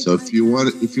check my. So if you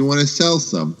want to sell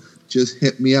some, just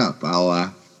hit me up.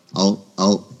 I'll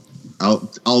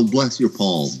bless your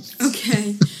palms.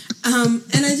 Okay.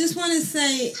 And I just want to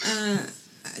say,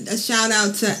 a shout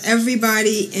out to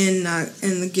everybody in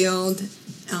the guild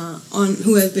on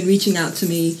who has been reaching out to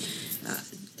me.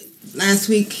 Last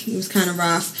week it was kind of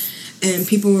rough, and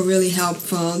people were really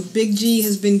helpful. Big G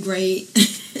has been great,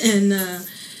 and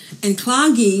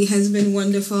Cloggy has been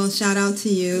wonderful. Shout out to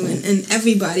you and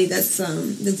everybody that's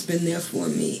been there for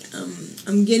me.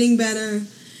 I'm getting better.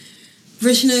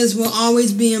 Vrishnas will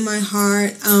always be in my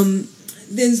heart.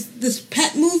 There's this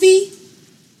pet movie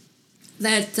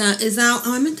that is out.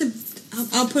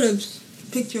 I'll put a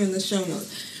picture in the show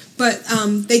notes. But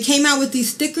they came out with these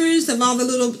stickers of all the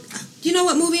little. Do you know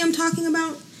what movie I'm talking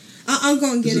about? I'll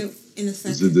go and get it in a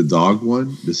second. Is it the dog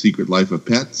one? The Secret Life of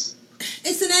Pets?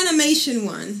 It's an animation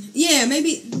one. Yeah,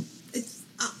 maybe.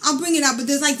 I'll bring it out. But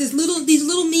there's like these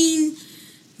little mean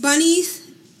bunnies.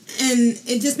 And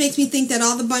it just makes me think that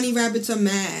all the bunny rabbits are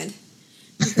mad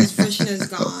because Vrishna's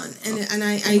gone. And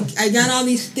I got all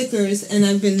these stickers, and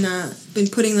I've been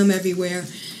putting them everywhere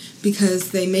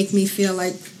because they make me feel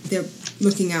like they're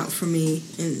looking out for me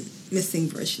and missing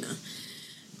Vrishna.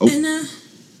 Oh.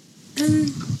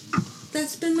 And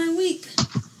that's been my week.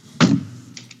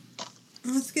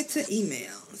 Let's get to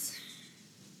emails.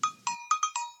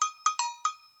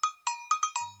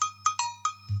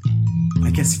 I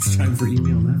guess it's time for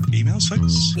email now. Email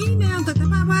sex? Email.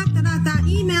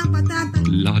 Email.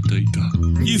 La data.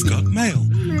 You've got mail.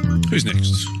 Who's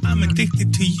next? I'm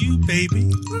addicted to you,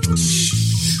 baby.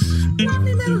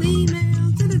 Lovely little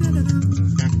email.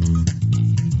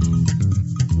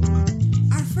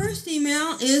 Our first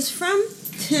email is from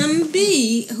Tim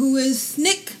B., who is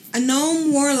Snick, a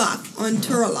gnome warlock on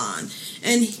Turalon.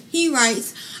 And he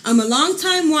writes, I'm a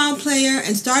long-time WoW player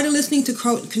and started listening to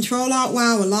Ctrl Alt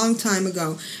WoW a long time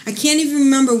ago. I can't even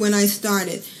remember when I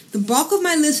started. The bulk of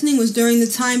my listening was during the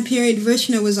time period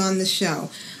Vrishna was on the show.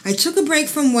 I took a break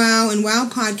from WoW and WoW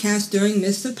podcasts during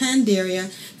Mists of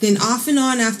Pandaria. Then off and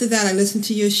on after that, I listened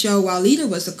to your show while Lita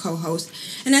was a co-host.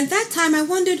 And at that time, I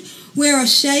wondered where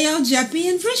Asheo, Jeppy,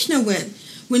 and Vrishna went.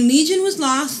 When Legion was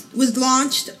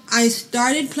launched, I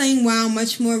started playing WoW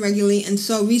much more regularly and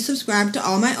so resubscribed to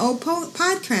all my old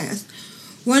podcasts,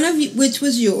 one of which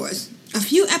was yours. A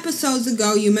few episodes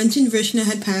ago, you mentioned Vrishna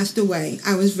had passed away.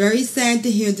 I was very sad to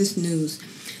hear this news.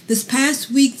 This past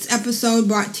week's episode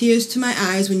brought tears to my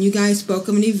eyes when you guys spoke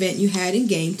of an event you had in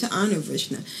game to honor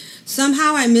Vrishna.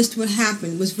 Somehow I missed what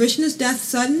happened. Was Vrishna's death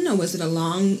sudden, or was it a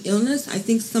long illness? I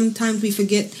think sometimes we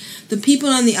forget the people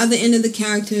on the other end of the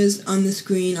characters on the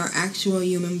screen are actual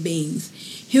human beings.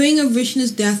 Hearing of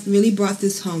Vrishna's death really brought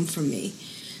this home for me.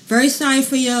 Very sorry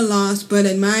for your loss, but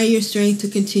admire your strength to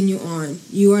continue on.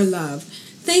 You are loved.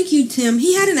 Thank you, Tim.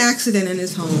 He had an accident in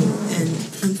his home, and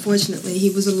unfortunately he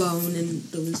was alone, and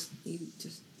he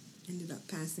just ended up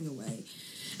passing away.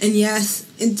 And yes,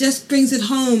 it just brings it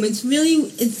home. It's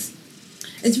really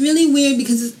weird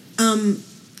because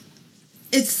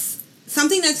it's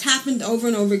something that's happened over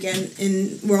and over again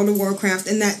in World of Warcraft,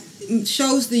 and that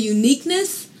shows the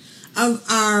uniqueness of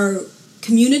our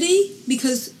community.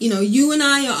 Because you and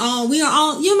I we are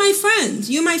all. You're my friends.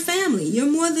 You're my family. You're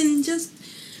more than just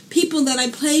people that I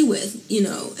play with.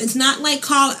 It's not like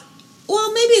Call.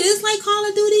 Well, maybe it is like Call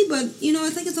of Duty, but I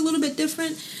think it's a little bit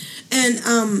different.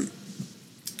 And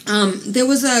there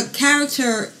was a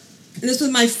character. This was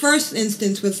my first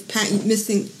instance with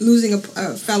losing a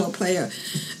fellow player.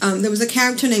 There was a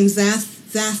character named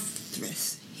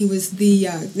Zathras. He was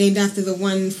named after the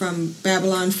one from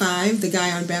Babylon 5, the guy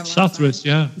on Babylon 5. Zathras,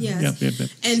 yeah. Yes. Yep.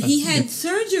 And he had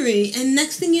surgery, and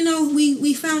next thing you know,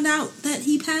 we found out that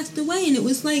he passed away, and it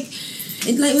was like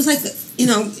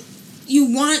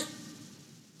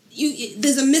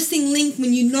there's a missing link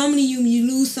when you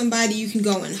lose somebody. You can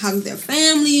go and hug their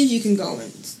families, you can go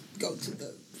to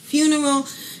the funeral,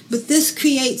 but this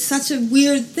creates such a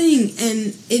weird thing,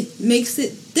 and it makes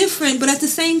it different, but at the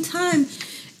same time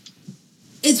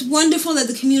it's wonderful that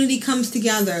the community comes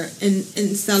together and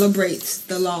celebrates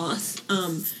the loss.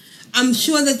 I'm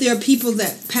sure that there are people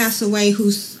that pass away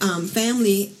whose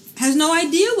family has no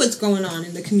idea what's going on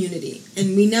in the community,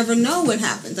 and we never know what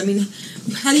happens. I mean,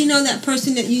 how do you know that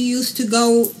person that you used to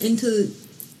go into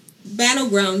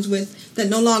battlegrounds with that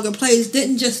no longer plays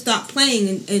didn't just stop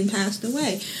playing and passed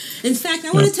away? In fact,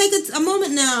 I want to take a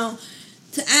moment now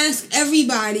to ask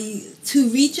everybody to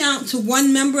reach out to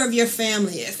one member of your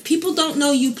family. If people don't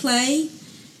know you play,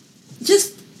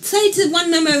 just say to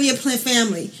one member of your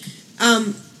family,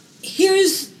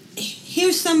 here's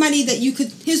somebody that you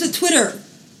could, here's a Twitter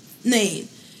name.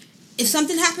 If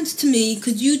something happens to me,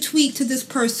 could you tweet to this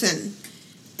person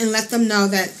and let them know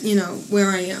that, where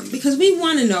I am? Because we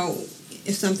want to know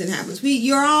if something happens. Every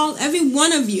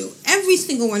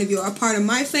single one of you are part of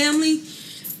my family,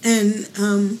 and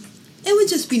it would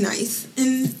just be nice.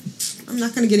 And I'm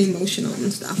not going to get emotional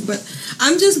and stuff, but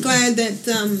I'm just glad that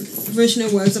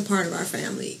Vrishna was a part of our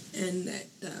family and that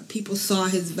people saw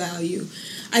his value.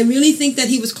 I really think that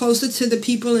he was closer to the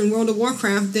people in World of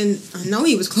Warcraft than I know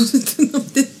he was closer to them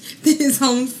than his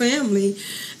own family,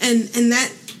 and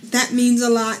that means a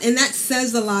lot, and that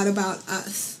says a lot about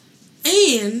us.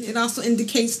 And it also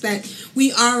indicates that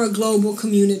we are a global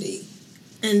community,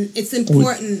 and it's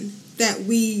important that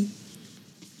we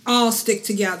all stick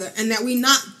together and that we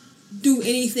not do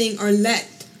anything or let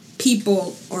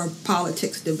people or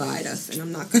politics divide us. And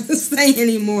I'm not going to say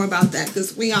any more about that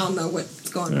because we all know what's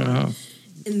going on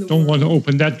in the Don't world. want to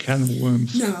open that can of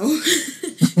worms. No,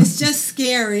 it's just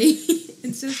scary.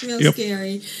 It's just real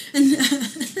scary.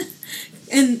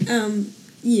 And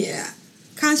yeah.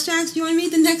 Constructs, you want to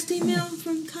read the next email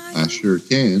from Kyle? I sure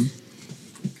can.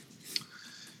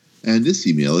 And this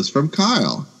email is from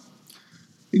Kyle.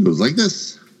 It goes like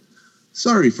this.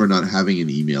 Sorry for not having an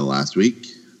email last week.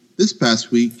 This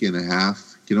past week and a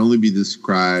half can only be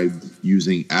described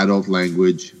using adult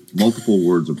language, multiple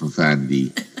words of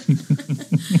profanity.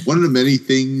 One of the many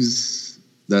things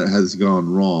that has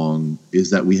gone wrong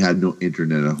is that we had no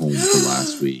internet at home for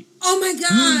last week. Oh my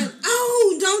God.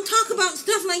 Oh, don't talk about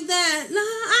stuff like that. No,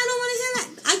 I don't want to hear that.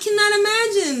 I cannot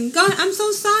imagine. God, I'm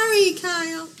so sorry,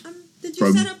 Kyle. Did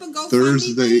you set up a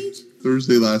GoFundMe page?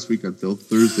 Thursday last week until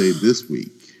Thursday this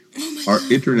week. Our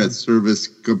internet service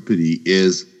company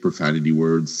is profanity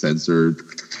words censored.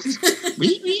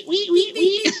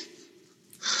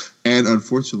 And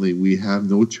unfortunately, we have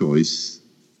no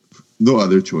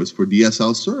other choice for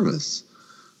DSL service.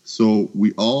 So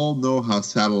we all know how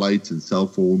satellites and cell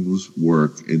phones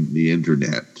work in the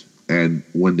internet. And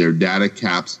when their data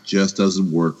caps just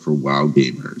doesn't work for WoW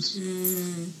gamers.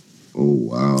 Oh,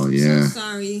 wow, yeah. So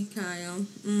sorry, Kyle.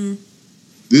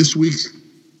 This week's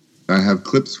I have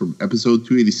clips from episode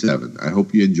 287. I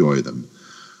hope you enjoy them.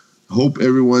 Hope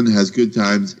everyone has good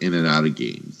times in and out of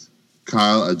games.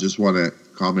 Kyle, I just want to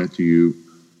comment to you.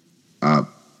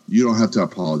 You don't have to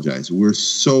apologize. We're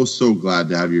so glad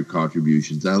to have your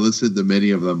contributions. I listened to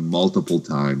many of them multiple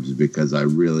times because I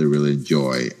really, really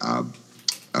enjoy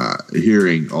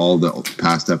hearing all the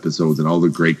past episodes and all the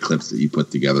great clips that you put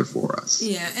together for us.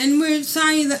 Yeah, and we're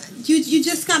sorry that you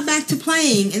just got back to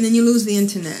playing and then you lose the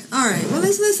internet. All right, well,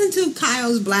 let's listen to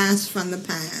Kyle's blast from the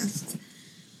past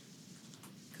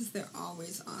because they're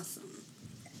always awesome.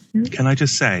 Can I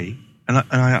just say, and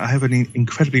I have an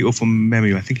incredibly awful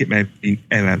memory. I think it may have been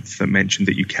Eranth that mentioned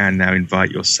that you can now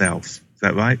invite yourself. Is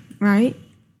that right? Right.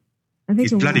 I think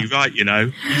He's bloody right, you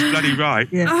know. He's bloody right.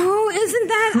 Yeah. Oh, isn't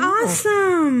that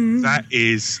awesome? That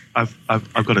is, I've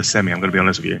got a semi, I'm going to be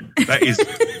honest with you. That is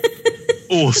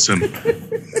awesome.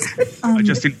 I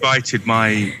just invited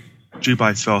my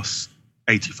Dubai Thos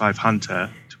 85 Hunter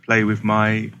to play with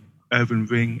my Urban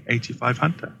Ring 85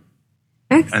 Hunter.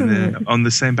 Excellent. And they're on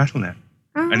the same BattleNet.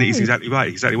 Oh, and he's exactly right,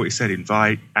 exactly what he said.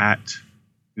 Invite at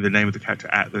the name of the character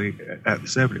at the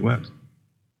server. It works.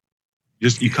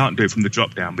 You can't do it from the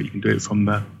drop down, but you can do it from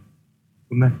there.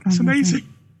 It's amazing.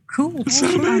 Cool. It's so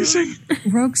amazing.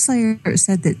 Rogue Slayer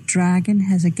said that Dragon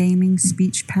has a gaming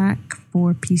speech pack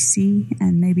for PC,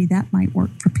 and maybe that might work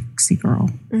for Pixie Girl.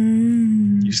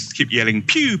 You just keep yelling,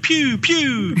 pew, pew,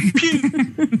 pew, pew.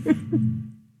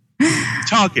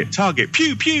 Target,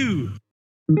 pew, pew.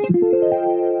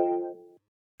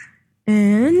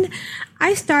 And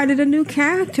I started a new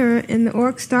character in the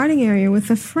orc starting area with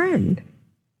a friend.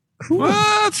 Cool.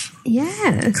 What?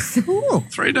 Yes. Cool.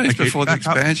 3 days before the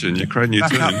expansion, you create a new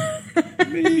team.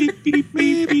 Beep, beep,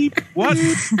 beep, beep. What?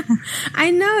 I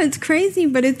know, it's crazy,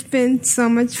 but it's been so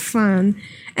much fun.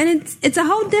 And it's a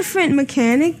whole different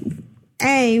mechanic,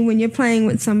 A, when you're playing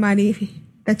with somebody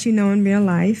that you know in real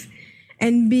life,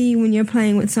 and B, when you're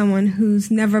playing with someone who's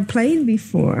never played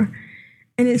before.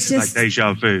 And it's just like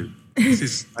deja vu. This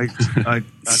is, I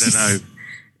don't know.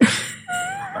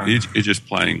 You're just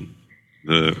playing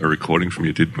a recording from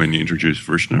you did when you introduced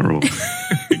Vrishna, or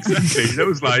exactly. That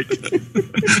was like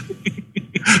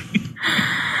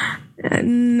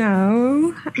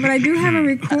no, but I do have a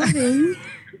recording.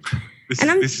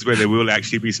 This is where there will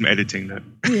actually be some editing, though.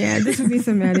 Yeah, this will be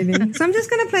some editing. So I'm just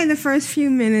going to play the first few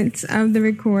minutes of the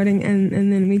recording, and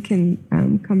then we can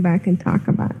come back and talk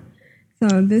about it.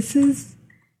 So this is,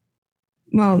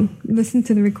 well, listen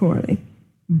to the recording.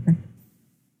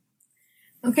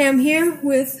 Okay, I'm here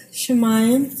with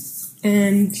Shemayan,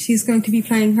 and she's going to be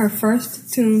playing her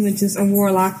first tune, which is a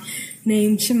warlock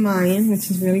named Shemayan,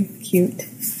 which is really cute.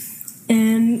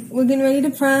 And we're getting ready to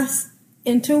press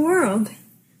Enter World.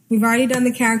 We've already done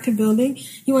the character building.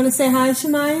 You want to say hi,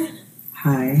 Shemayan?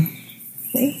 Hi.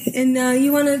 Okay. And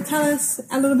you want to tell us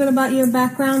a little bit about your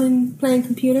background in playing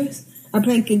computers or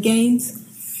playing games?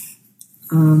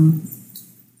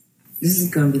 This is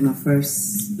going to be my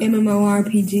first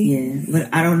MMORPG. Yeah, but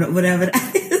I don't know whatever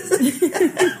that is.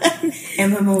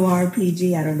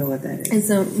 MMORPG. I don't know what that is. It's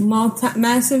a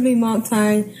massively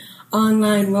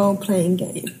online role playing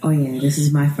game. Oh yeah, this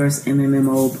is my first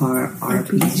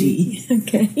RPG.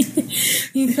 Okay.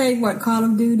 You played what? Call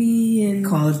of Duty and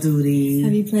Call of Duty.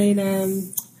 Have you played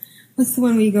what's the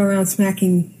one where you go around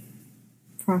smacking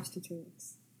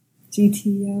prostitutes?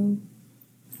 GTO.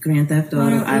 Grand Theft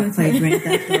Auto. I've played Grand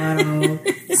Theft Auto,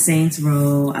 Saints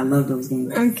Row. I love those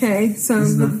games. Okay, so this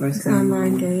is my first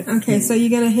online game. Okay, so you're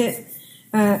gonna hit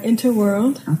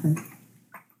Interworld. Okay.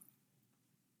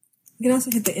 You can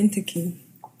also hit the Enter key.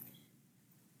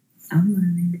 I'm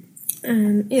learning.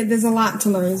 And yeah, there's a lot to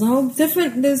learn.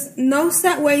 There's no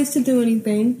set ways to do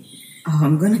anything. Oh,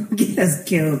 I'm gonna get us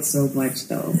killed so much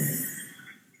though.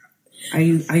 Are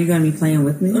you gonna be playing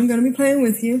with me? I'm gonna be playing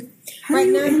with you. How do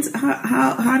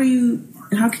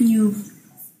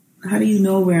you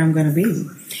know where I'm gonna be?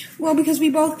 Well, because we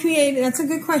both created. That's a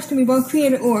good question. We both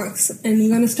created orcs, and you're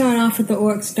gonna start off at the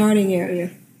orc starting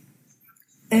area.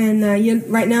 And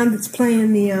right now it's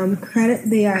playing the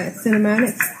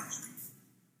cinematics.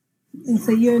 And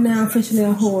so you're now officially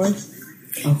a horde.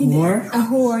 A horde? A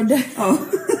horde. Oh.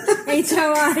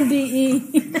 HORDE.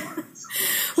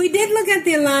 We did look at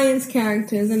the alliance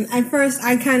characters, and at first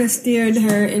I kind of steered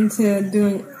her into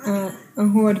doing a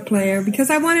horde player because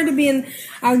I wanted to be in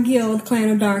our guild, Clan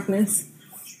of Darkness,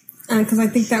 because I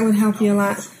think that would help you a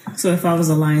lot. So if I was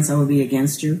alliance, I would be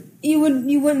against you? We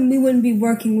wouldn't be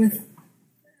working with.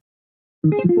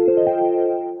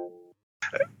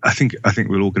 I think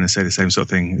we're all going to say the same sort of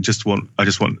thing. I just want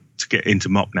to get into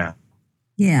MOP now.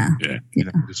 Yeah. You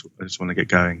know, I just want to get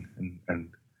going. And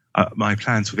my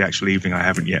plans for the actual evening I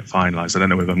haven't yet finalised. I don't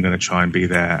know whether I'm going to try and be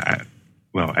there at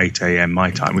 8 a.m. my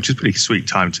time, which is a pretty sweet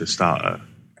time to start an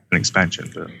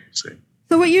expansion. But we'll see.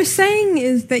 So what you're saying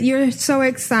is that you're so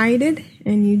excited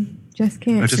and you just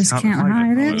can't. I just can't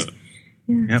hide it.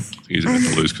 Yep. He's about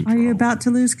to lose control. Are you about to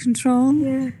lose control?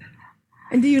 Yeah.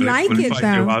 And do you like it if I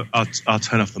though? do, I'll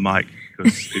turn off the mic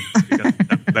because it doesn't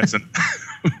sound pleasant.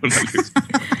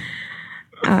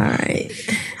 All right.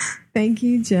 Thank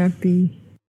you, Jeffy.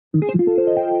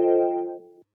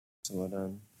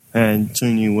 So I had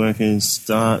 2 new workers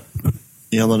start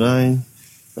the other day.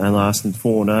 They lasted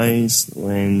 4 days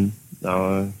when they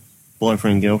were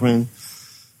boyfriend and girlfriend.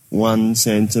 One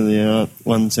said that they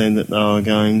were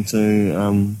going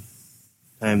to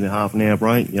have their half an hour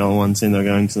break. The other one said they were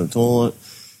going to the toilet.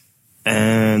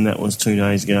 And that was 2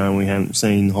 days ago, and we haven't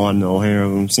seen hide or hair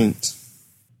of them since.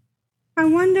 I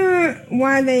wonder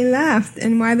why they left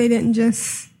and why they didn't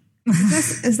just...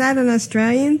 Is that an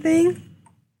Australian thing?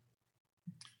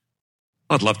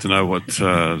 I'd love to know what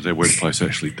their workplace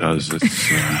actually does.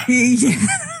 It's, I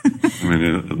mean,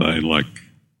 are they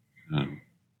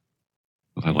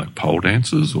like pole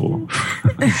dancers or?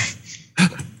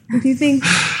 Do you think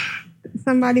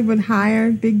somebody would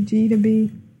hire Big G to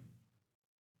be?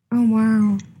 Oh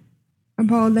wow, a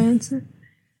pole dancer.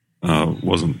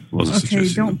 Wasn't okay,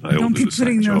 suggesting that they all don't do be the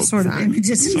putting same those job sort of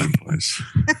images in same place.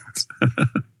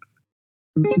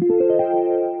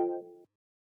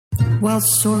 While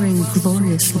soaring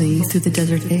gloriously through the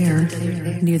desert air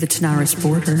near the Tanaris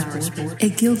border, a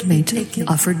guildmate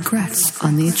offered grass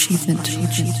on the achievement.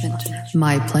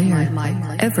 My player,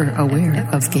 ever aware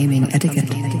of gaming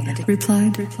etiquette,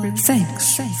 replied,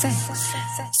 "Thanks."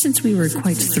 Since we were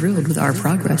quite thrilled with our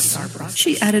progress,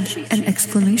 she added an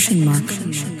exclamation mark,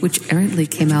 which errantly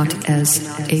came out as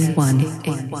A1.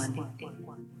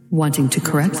 Wanting to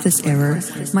correct this error,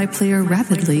 my player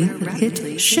rapidly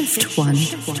hit Shift 1.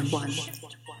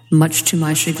 Much to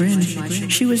my chagrin,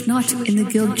 she was not in the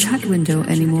guild chat window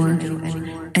anymore,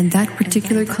 and that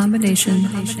particular combination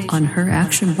on her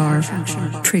action bar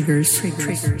triggers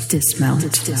dismount.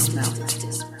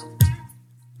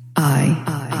 I,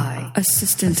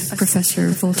 Assistant Professor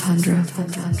Voltandra,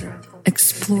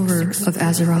 Explorer of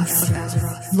Azeroth,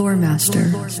 Lore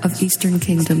Master of Eastern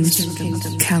Kingdoms,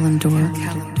 Kalimdor,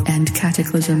 and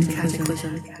Cataclysm,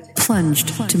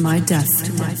 plunged to my death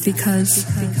because,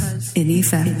 in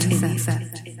effect,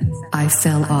 I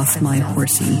fell off my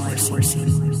horsey.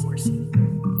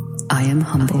 I am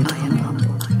humbled.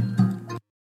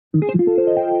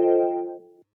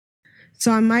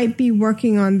 So I might be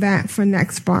working on that for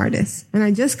next Bardus. And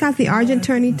I just got the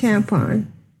Argentini tampon.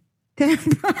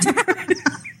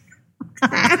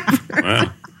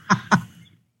 Wow.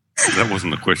 That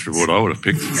wasn't the question of what I would have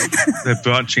picked. They're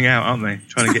branching out, aren't they?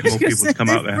 Trying to get more people to come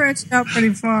out there. Branched out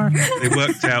pretty far. They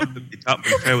worked out that the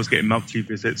Upland Fair was getting monthly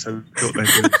visits, so they thought they'd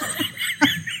do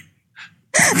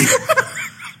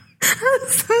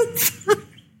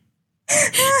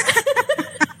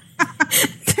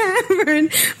Tavern,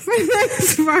 for the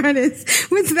next part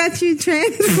was that you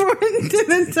transformed to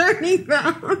the turning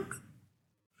ground.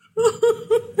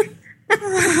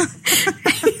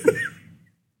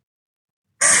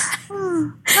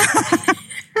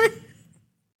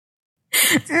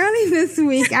 Early this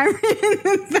week, I ran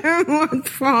the Thermort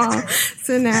Fall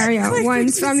scenario,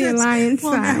 once from the Alliance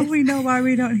well, side. Now we know why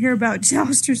we don't hear about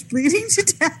jousters bleeding to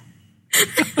death.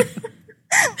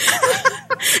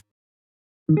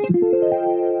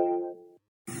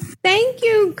 Thank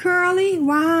you, Curly.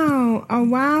 Wow, a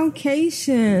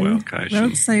wowcation.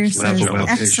 Road Slayer says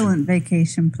excellent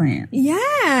vacation plan.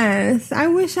 Yes, I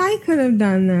wish I could have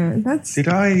done that. Did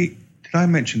I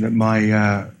mention that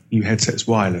my new headset's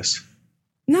wireless?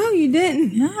 No, you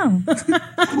didn't. No.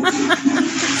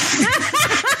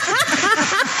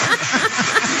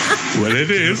 Well, it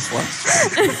is.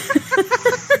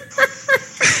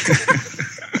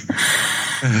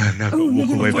 Now I've got to walk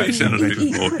away back. It sounded a bit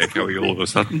more echoey all of a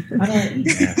sudden.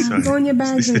 Go in your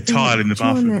bag. It's the tile in the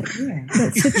bathroom.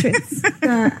 That citrus.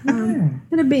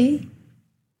 Hit a B.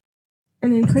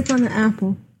 And then click on the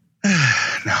apple.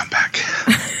 Now I'm back.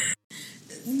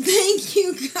 Thank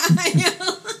you,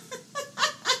 Kyle.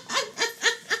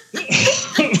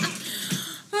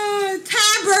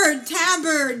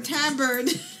 Tabard.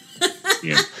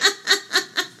 Yeah.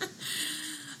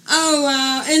 Oh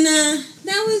wow, and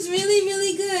that was really,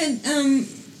 really good.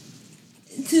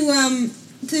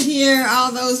 To hear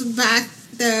all those back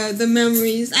the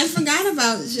memories. I forgot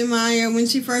about Shemaya when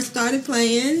she first started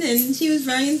playing, and she was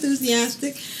very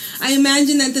enthusiastic. I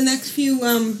imagine that the next few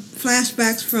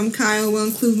flashbacks from Kyle will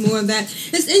include more of that.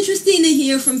 It's interesting to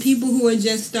hear from people who are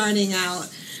just starting out.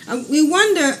 We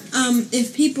wonder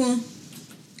if people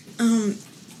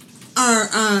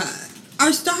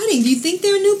are starting. Do you think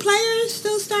there are new players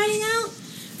still starting out?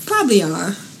 Probably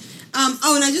are.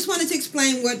 And I just wanted to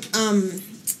explain what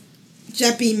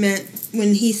Jeppy meant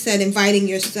when he said inviting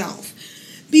yourself.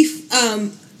 Before,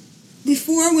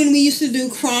 when we used to do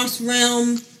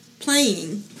cross-realm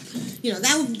playing,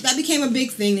 that became a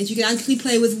big thing, that you could actually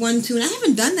play with one tune. I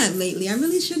haven't done that lately. I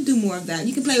really should do more of that.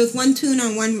 You can play with one tune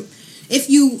on one. If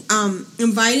you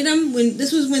invited them,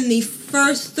 this was when they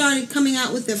first started coming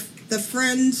out with the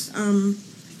friends.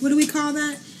 What do we call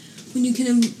that? When you can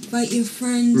invite your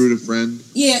friends. Recruit a friend.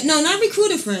 Yeah, no, not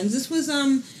recruit a friends. This was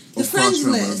the friends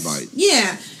list. Invite.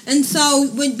 Yeah, and so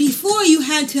before you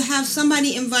had to have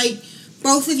somebody invite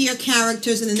both of your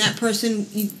characters, and then that person,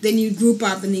 then you group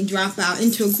up and they drop out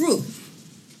into a group.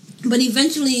 But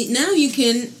eventually, now you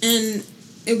can, and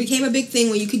it became a big thing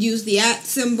where you could use the @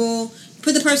 symbol,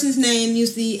 put the person's name,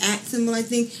 use the @ symbol, I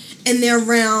think, in their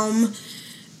realm.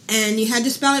 And you had to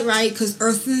spell it right, because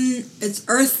it's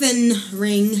earthen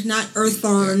ring, not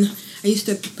earthon. I used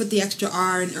to put the extra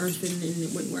R in earthen and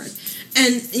it wouldn't work.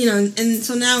 And, and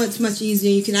so now it's much easier.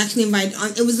 You can actually invite,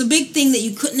 it was a big thing that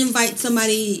you couldn't invite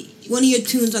somebody, one of your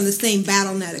tunes on the same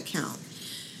BattleNet account.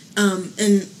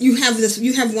 And you have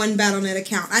one BattleNet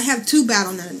account. I have 2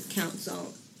 BattleNet accounts,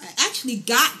 so I actually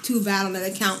got 2 BattleNet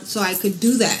accounts so I could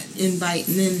do that invite,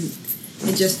 and then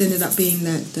it just ended up being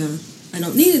that I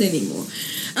don't need it anymore.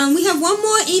 We have one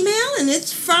more email, and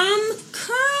it's from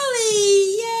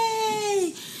Curly.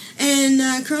 Yay! And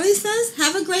Curly says,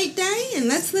 have a great day, and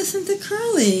let's listen to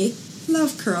Curly.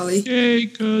 Love Curly. Yay,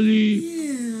 Curly.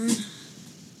 Yeah.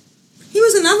 He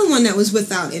was another one that was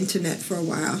without internet for a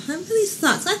while. That really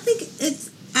sucks. I think it's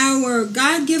our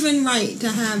God-given right to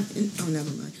have... Oh,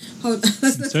 never mind. Hold on. Let's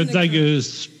listen. So it's like a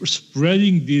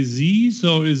spreading disease,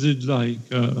 or is it like...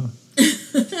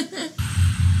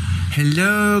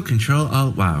 Hello,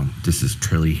 Ctrl-Alt-Wow. This is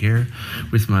Turley here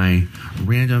with my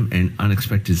random and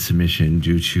unexpected submission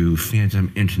due to phantom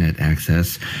internet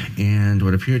access and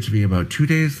what appeared to be about 2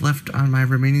 days left on my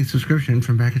remaining subscription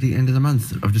from back at the end of the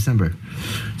month of December.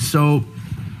 So,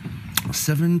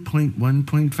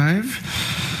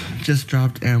 7.1.5 just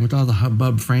dropped, and with all the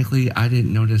hubbub, frankly, I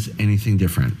didn't notice anything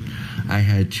different. I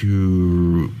had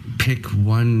to pick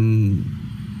one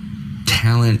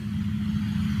talent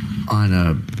on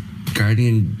a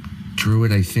Guardian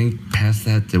Druid, I think. Past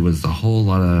that, there was a whole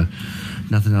lot of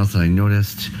nothing else that I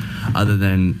noticed other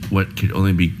than what could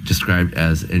only be described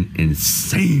as an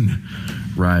insane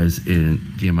rise in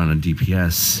the amount of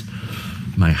DPS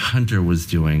my Hunter was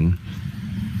doing.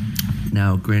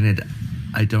 Now, granted,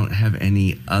 I don't have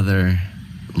any other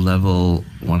level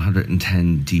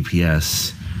 110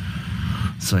 DPS,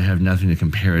 so I have nothing to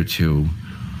compare it to.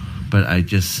 But I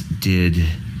just did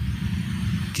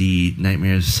the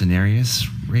Nightmare Scenarios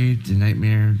raid, the Night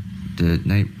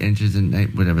Enter the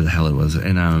Night, whatever the hell it was,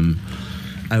 and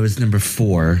I was number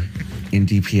 4 in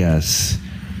DPS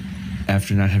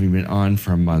after not having been on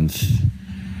for a month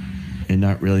and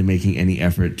not really making any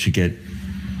effort to get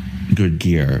good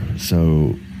gear.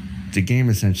 So the game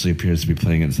essentially appears to be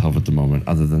playing itself at the moment,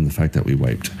 other than the fact that we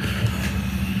wiped.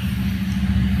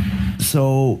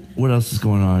 So what else is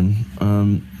going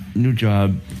on? New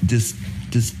job. This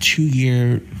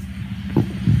 2-year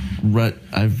rut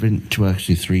I've been to,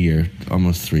 actually 3 year,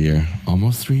 almost 3 year. Oh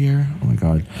my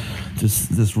god.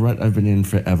 This rut I've been in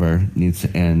forever needs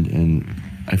to end, and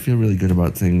I feel really good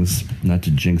about things. Not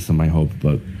to jinx them, I hope,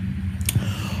 but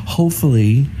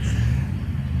hopefully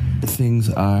things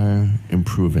are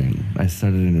improving. I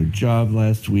started a new job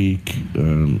last week.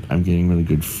 I'm getting really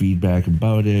good feedback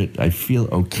about it. I feel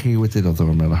okay with it, although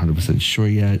I'm not 100% sure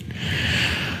yet.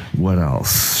 What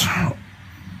else?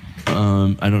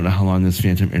 I don't know how long this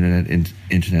phantom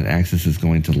internet access is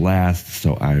going to last,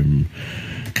 so I'm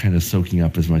kind of soaking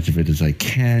up as much of it as I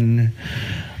can.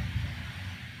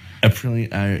 Apparently,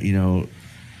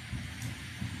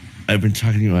 I've been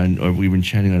talking to you or we've been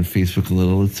chatting on Facebook a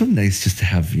little. It's so nice just to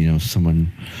have,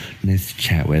 someone nice to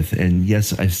chat with. And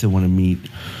yes, I still want to meet.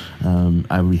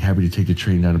 I would be happy to take the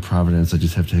train down to Providence. I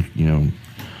just have to,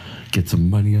 get some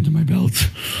money under my belt.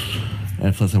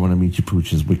 And plus, I want to meet you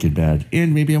pooches wicked bad.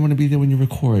 And maybe I want to be there when you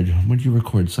record. When do you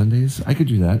record? Sundays? I could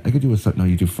do that. I could do no,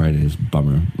 you do Fridays.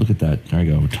 Bummer. Look at that. There I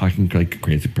go. Talking like a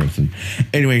crazy person.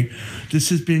 Anyway, this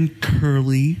has been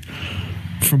Curly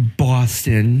from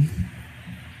Boston,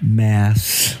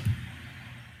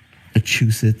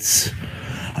 Massachusetts.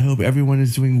 I hope everyone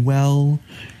is doing well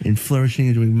and flourishing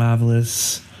and doing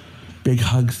marvelous. Big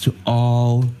hugs to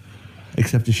all,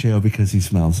 except to Sheo because he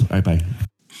smells. All right, bye.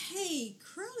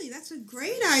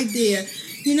 Great idea,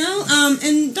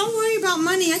 and don't worry about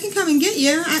money. I can come and get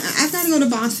you. I've got to go to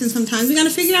Boston sometimes. We got to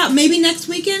figure out maybe next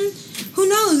weekend. Who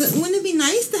knows? Wouldn't it be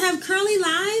nice to have Curly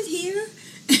live here?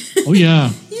 Oh,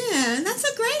 yeah. Yeah, that's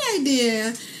a great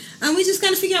idea. We just got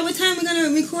to figure out what time we're going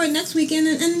to record next weekend,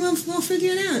 and we'll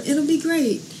figure it out. It'll be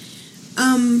great.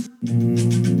 I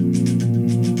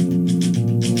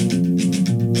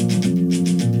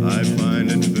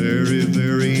find it very,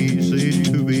 very easy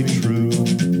to be true.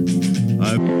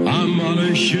 Am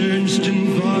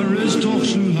allerschönsten war es doch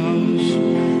zu Haus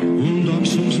und auch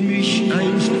sonst mich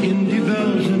einst in die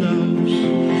Welt hinaus.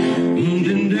 Und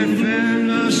in der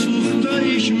Ferne suchte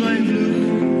ich mein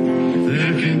Glück.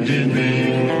 Wer kennt den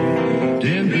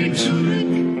Weg zurück?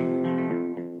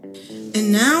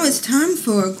 And now it's time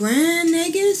for Grand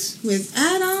Negus with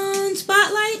add-on,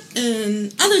 spotlight,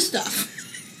 and other stuff.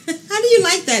 How do you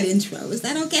like that intro? Is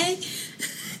that okay?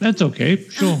 That's okay,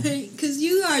 sure. Because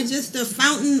you are just a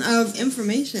fountain of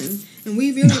information, and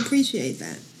we really appreciate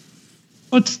that.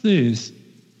 What's this?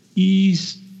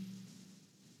 East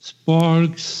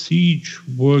Spark Siege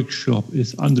Workshop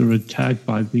is under attack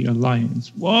by the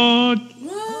Alliance. What?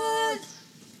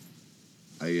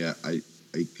 I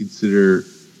consider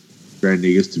Grand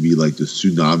Negus to be like the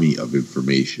tsunami of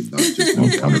information, not just one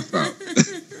kind of fountain.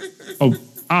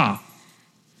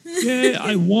 Yeah,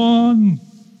 I won.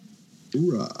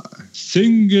 Hoorah.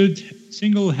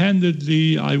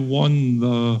 Single-handedly, I won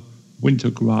the Winter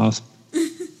Grasp.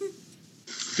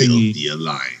 Filthy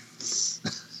Alliance.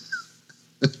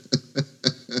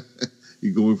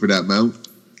 You going for that mount?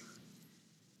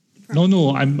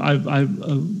 No.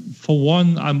 For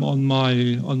one, I'm on my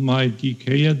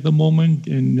DK at the moment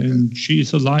in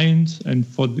Cheese Alliance, and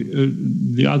for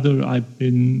the other, I've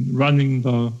been running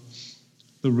the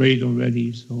raid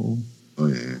already. So. Oh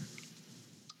yeah.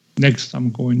 Next,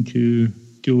 I'm going to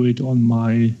do it on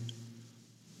my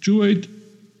Druid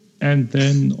and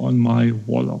then on my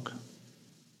Warlock.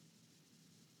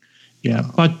 Yeah,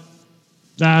 but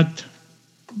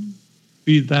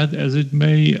be that as it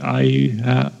may, I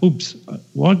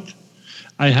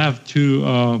have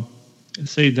to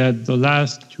say that the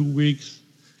last 2 weeks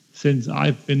since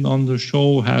I've been on the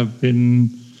show have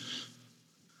been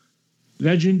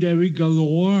legendary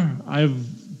galore.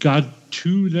 I've got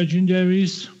 2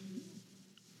 legendaries.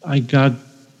 I got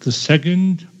the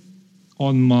second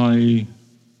on my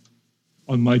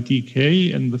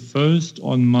DK and the first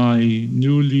on my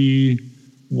newly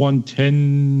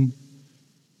 110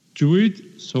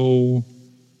 Druid. So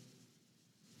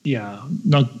yeah,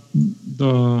 not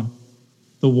the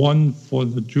one for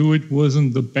the Druid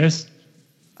wasn't the best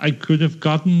I could have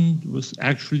gotten. It was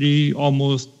actually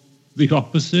almost the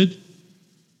opposite,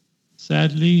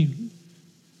 sadly.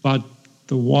 But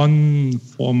the one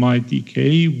for my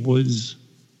DK was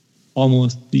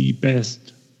almost the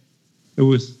best. It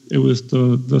was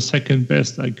the second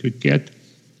best I could get,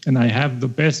 and I have the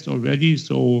best already.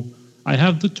 So I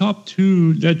have the top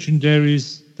 2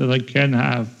 legendaries that I can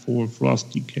have for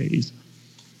Frost Decays,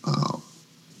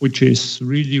 which is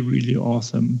really, really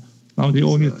awesome. Now the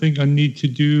only thing I need to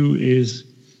do is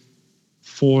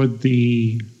for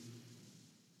the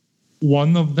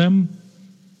one of them,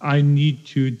 I need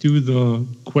to do the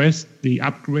quest, the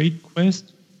upgrade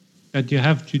quest that you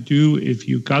have to do if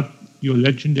you got your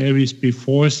legendaries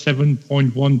before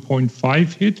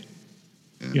 7.1.5 hit.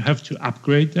 You have to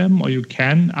upgrade them, or you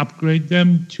can upgrade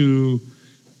them to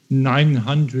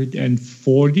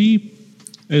 940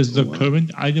 is the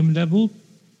current item level.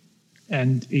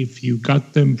 And if you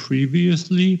got them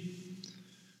previously,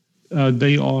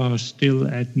 they are still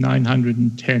at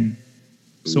 910.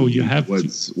 So you have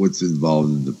what's involved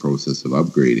in the process of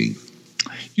upgrading?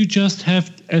 You just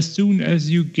have, as soon as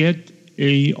you get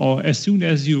as soon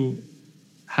as you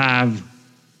have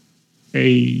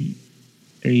a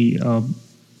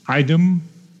item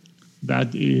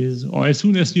that is, or as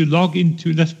soon as you log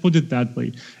into, let's put it that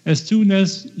way, as soon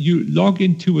as you log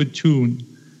into a tune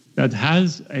that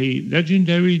has a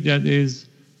legendary that is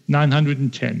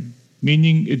 910,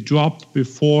 meaning it dropped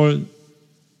before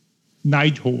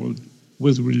Nighthold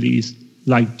was released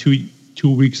like two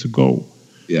weeks ago.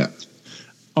 Yeah.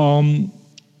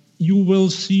 You will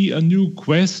see a new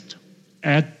quest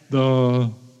at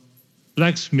the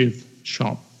blacksmith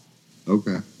shop.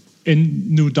 Okay.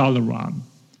 In New Dalaran.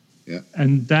 Yeah.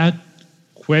 And that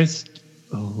quest,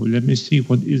 let me see,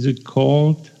 what is it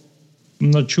called? I'm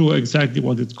not sure exactly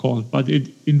what it's called, but it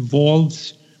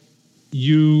involves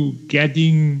you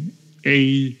getting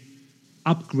a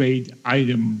upgrade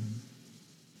item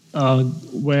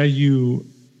where you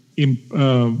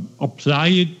apply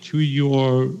it to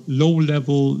your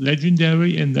low-level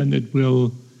legendary, and then it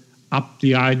will up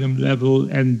the item level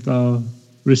and the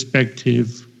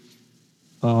respective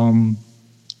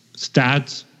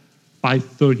stats by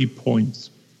 30 points.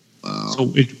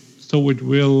 Wow. So it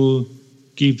will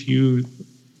give you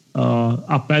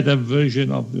a better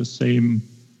version of the same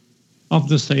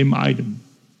item.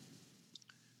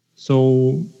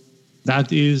 So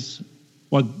that is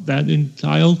what that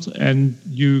entails, and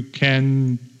you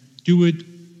can do it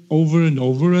over and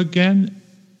over again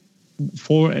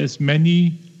for as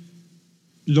many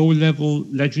low-level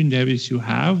legendaries you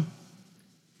have.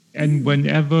 And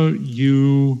whenever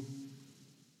you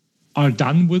are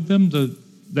done with them,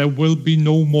 there will be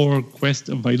no more quest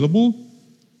available.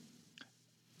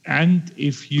 And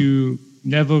if you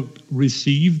never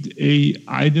received a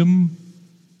item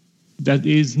that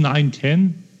is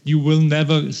 910, you will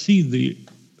never see the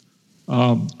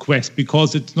quest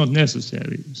because it's not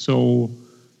necessary. So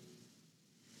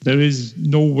there is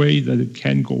no way that it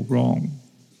can go wrong.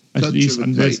 At least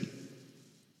unless...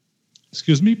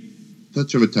 Excuse me?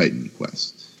 Touch of a Titan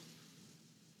quest.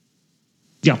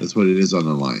 Yeah. That's what it is on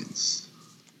Alliance.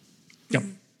 Yeah.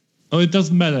 No, it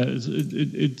doesn't matter.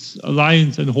 It's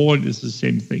Alliance and Horde is the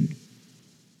same thing.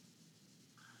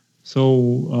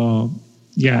 So,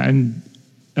 yeah, and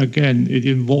again, it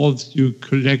involves you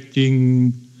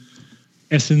collecting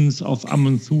Essence of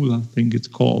Amanthul, I think it's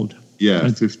called. Yeah,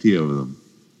 50 of them.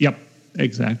 Yep,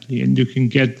 exactly. And you can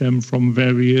get them from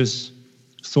various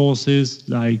sources,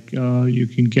 like you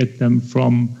can get them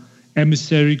from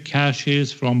emissary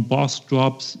caches, from boss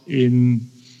drops in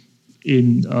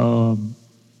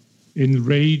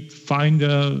Raid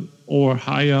Finder or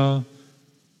higher.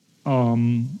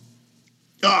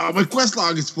 My quest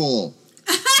log is full.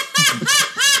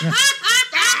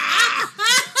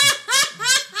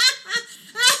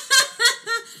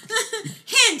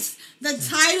 Hence the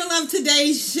title of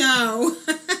today's show.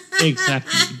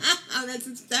 Exactly. Oh, that's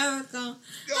hysterical.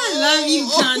 I love you,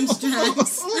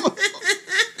 Constructs.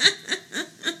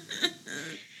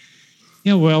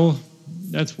 Yeah, well,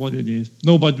 that's what it is.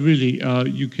 No, but really,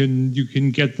 you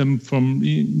can get them from,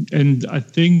 and I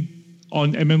think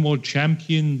on MMO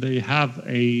Champion they have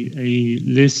a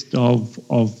list of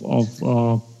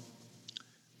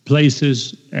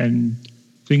places and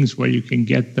things where you can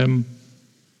get them.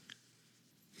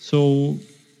 So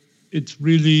it's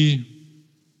really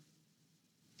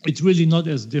not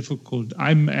as difficult.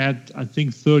 I'm at, I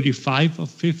think, 35 of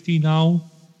 50 now.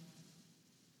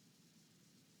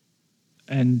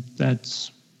 And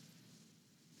that's,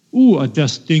 a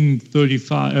distinct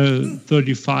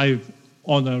 35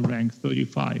 honor rank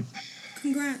 35.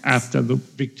 Congrats. After the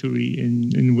victory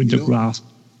in Wintergrasp.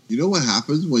 You know what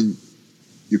happens when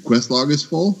your quest log is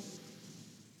full?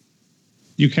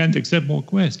 You can't accept more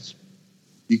quests.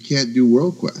 You can't do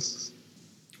world quests.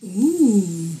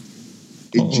 Ooh.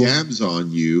 it jams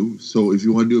on you. So if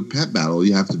you want to do a pet battle,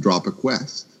 you have to drop a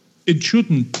quest. It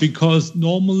shouldn't, because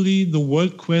normally the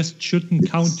world quest shouldn't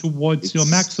count towards your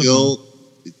maximum.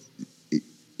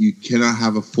 You cannot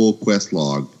have a full quest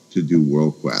log to do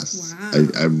world quests. Wow.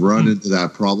 I've run into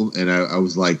that problem, and I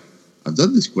was like, I've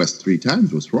done this quest 3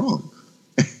 times. What's wrong?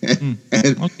 and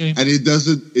it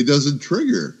doesn't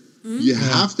trigger. You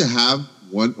have to have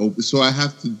one open. So I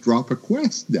have to drop a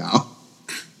quest now.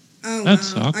 Oh, that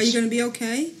sucks. Are you going to be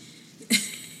okay?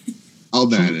 I'll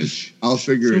manage. I'll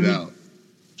figure it out.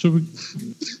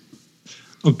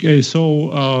 Okay,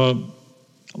 so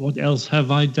what else have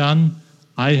I done?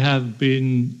 I have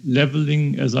been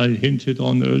leveling, as I hinted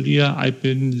on earlier, I've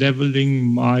been leveling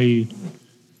my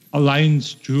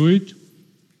Alliance Druid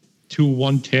to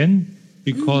 110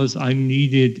 because I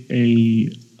needed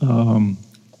a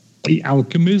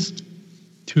alchemist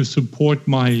to support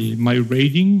my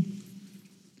raiding,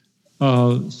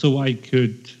 so I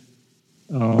could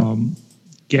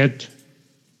get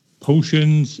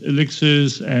potions,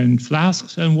 elixirs, and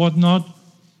flasks and whatnot.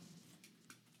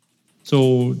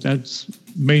 So that's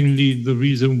mainly the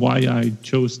reason why I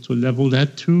chose to level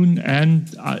that toon,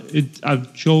 and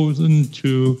I've chosen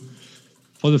to,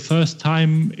 for the first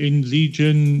time in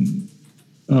Legion,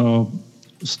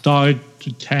 start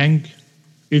to tank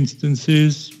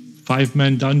instances,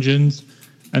 5-man dungeons,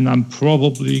 and I'm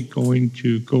probably going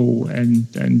to go and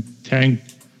tank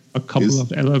a couple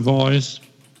of Elevors.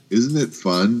 Isn't it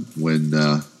fun when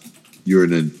you're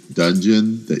in a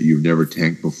dungeon that you've never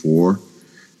tanked before,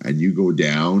 and you go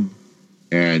down,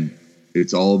 and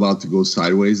it's all about to go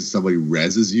sideways, and somebody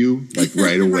reses you like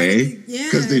right away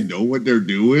because they know what they're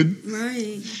doing?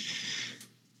 Right.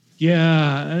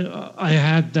 Yeah, I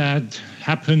had that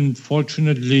happen,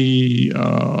 fortunately,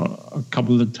 a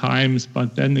couple of times,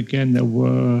 but then again, there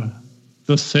were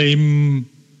the same,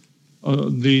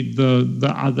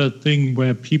 the other thing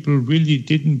where people really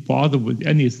didn't bother with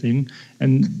anything,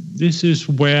 and this is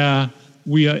where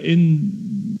we are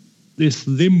in this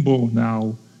limbo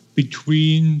now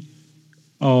between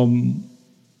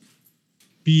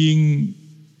being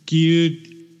geared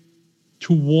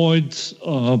towards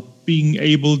being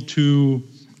able to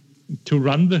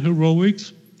run the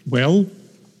heroics well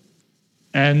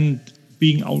and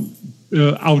being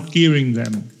outgearing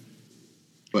them.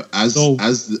 But as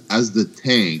the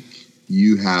tank,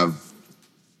 you have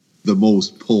the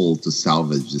most pull to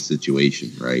salvage the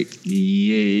situation, right?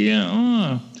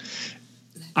 Yeah.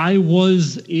 I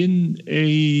was in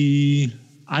a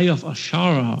Eye of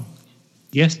Ashara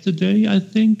yesterday, I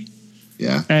think.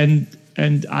 Yeah. And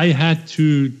I had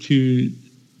to do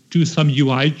some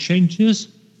UI changes,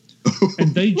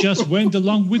 and they just went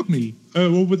along with me,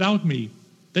 without me.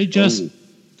 They just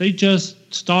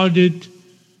started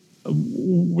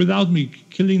without me,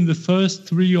 killing the first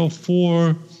 3 or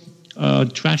 4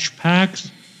 trash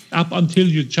packs up until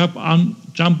you jump on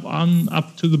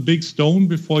up to the big stone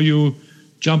before you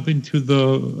jump into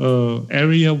the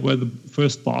area where the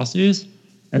first boss is,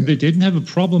 and they didn't have a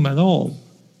problem at all.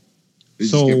 They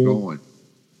just kept going.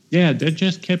 Yeah, they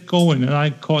just kept going, and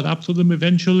I caught up to them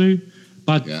eventually,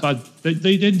 but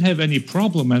they didn't have any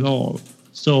problem at all.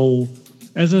 So,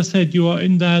 as I said, you are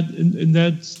in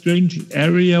that strange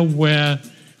area where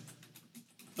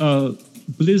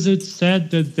Blizzard said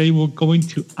that they were going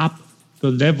to up the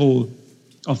level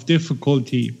of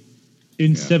difficulty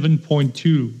in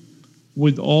 7.2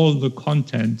 with all the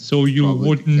content, so you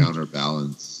wouldn't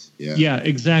counterbalance. Yeah,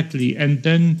 exactly. And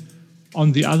then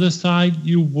on the other side,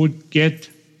 you would get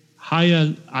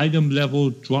higher item level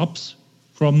drops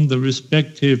from the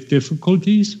respective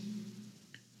difficulties,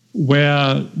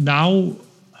 where now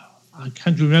I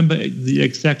can't remember the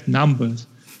exact numbers,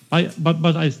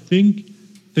 but I think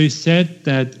they said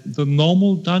that the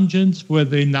normal dungeons, where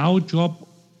they now drop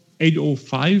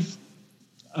 805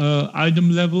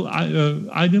 item level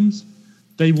items,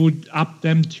 they would up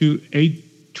them to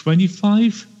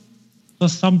 825 or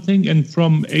something, and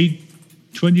from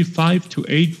 825 to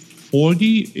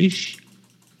 840-ish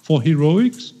for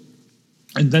heroics,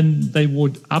 and then they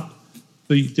would up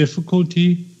the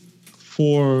difficulty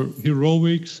for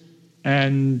heroics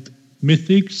and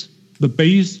mythics, the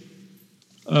base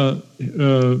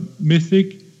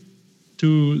mythic,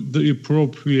 to the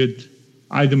appropriate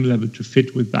item level to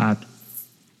fit with that.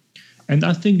 And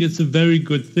I think it's a very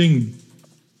good thing,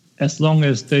 as long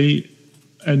as they,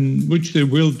 and which they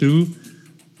will do,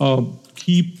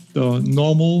 keep the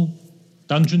normal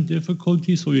dungeon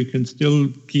difficulty so you can still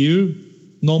gear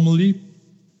normally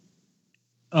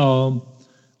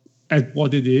at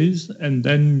what it is, and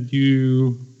then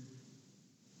you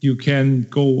can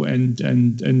go and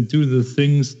do the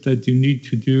things that you need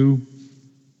to do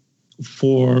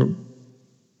for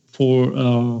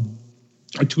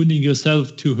tuning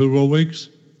yourself to heroics,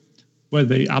 where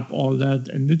they up all that,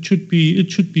 and it should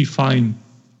be fine.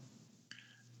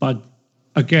 But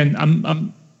again,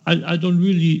 I don't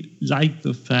really like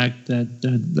the fact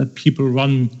that people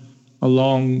run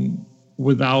along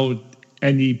without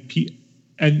any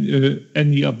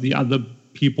of the other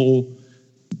people,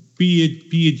 be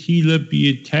it healer, be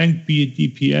it tank, be it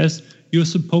DPS. You're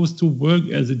supposed to work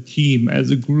as a team,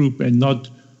 as a group, and not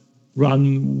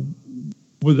run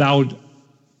without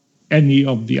any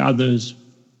of the others.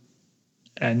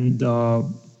 And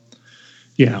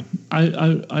yeah,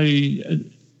 I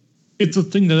it's a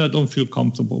thing that I don't feel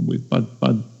comfortable with,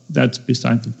 but that's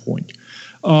beside the point.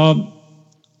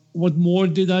 What more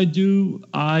did I do?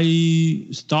 I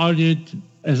started,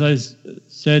 as I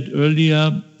said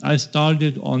earlier, I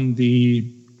started on the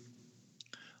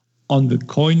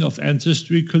Coin of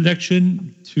Ancestry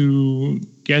collection to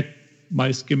get my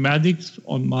schematics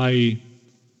on my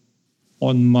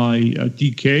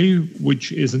DK,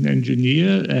 which is an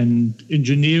engineer, and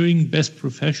engineering best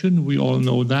profession. We all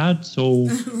know that. So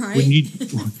right. we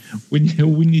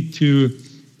need to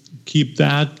keep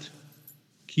that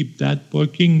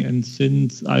working. And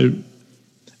since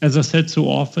as I said so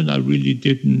often, I really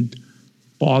didn't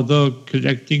bother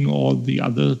collecting all the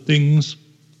other things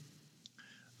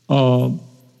over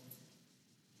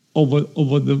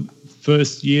the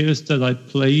first years that I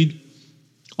played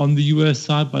on the US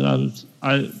side, but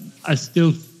I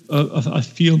still I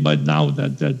feel by now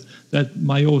that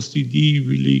my OCD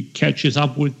really catches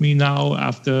up with me now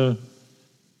after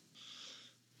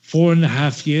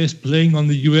 4.5 years playing on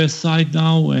the US side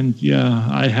now, and yeah,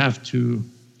 I have to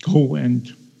go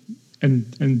and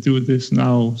do this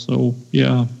now. So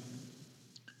yeah,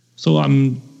 so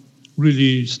I'm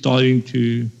really starting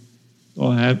to,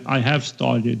 or I have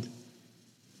started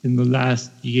in the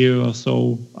last year or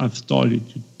so. I've started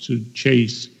to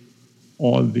chase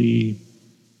all the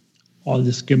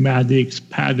schematics,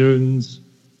 patterns,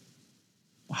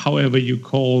 however you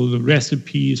call the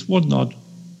recipes, whatnot.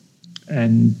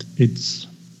 And it's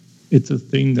a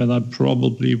thing that I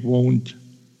probably won't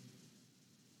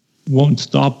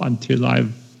stop until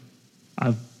I've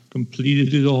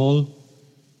completed it all.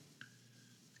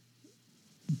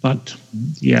 But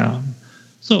yeah,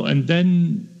 so, and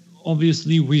then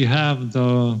obviously we have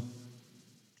the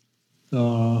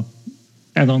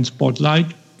add-on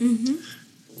Spotlight. Mm-hmm.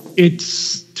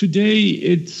 It's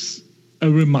a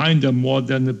reminder more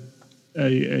than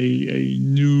a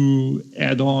new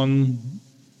add-on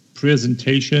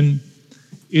presentation.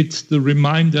 It's the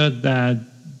reminder that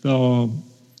the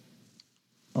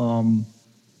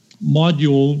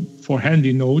module for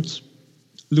handy notes,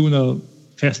 Lunar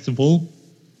Festival,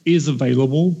 is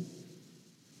available,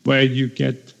 where you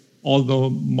get all the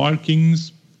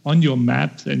markings on your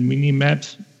maps and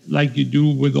mini-maps like you do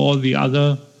with all the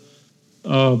other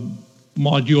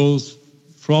modules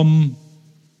from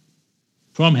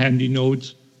handy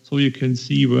notes, so you can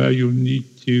see where you need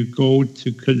to go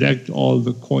to collect all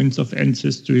the coins of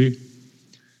ancestry,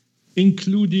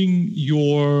 including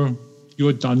your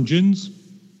dungeons.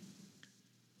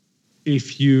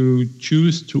 If you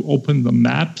choose to open the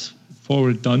maps for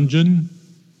a dungeon,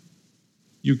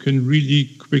 you can really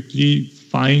quickly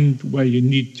find where you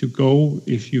need to go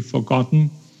if you've forgotten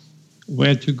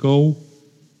where to go,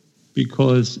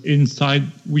 because inside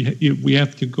we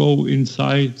have to go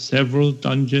inside several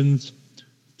dungeons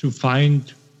to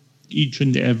find each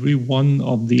and every one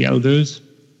of the elders.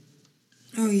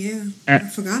 Oh yeah, I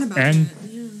forgot about that.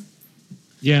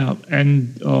 Yeah,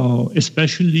 and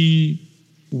especially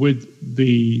with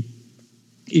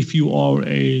if you are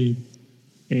a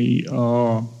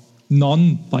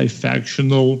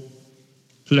non-bifactional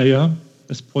player,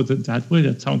 let's put it that way.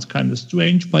 That sounds kind of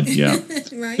strange, but yeah.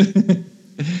 Right.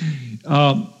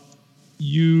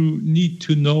 You need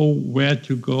to know where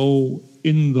to go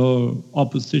in the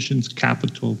opposition's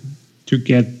capital to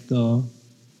get the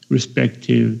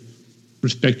respective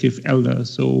elder.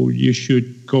 So you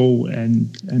should go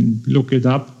and look it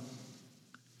up,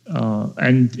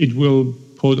 and it will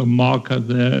put a marker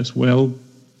there as well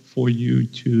for you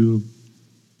to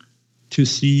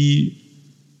see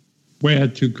where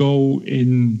to go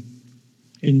in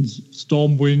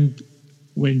Stormwind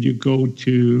when you go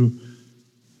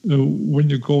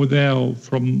there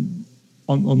from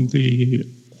on the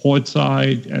Horde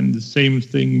side, and the same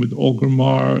thing with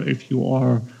Orgrimmar if you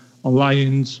are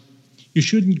Alliance. You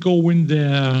shouldn't go in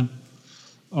there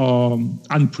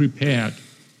unprepared.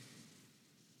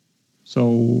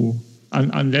 So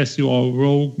unless you are a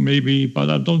rogue, maybe, but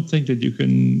I don't think that you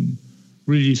can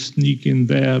really sneak in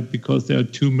there because there are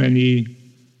too many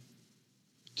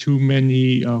too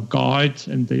many guards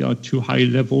and they are too high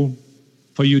level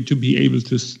for you to be able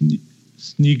to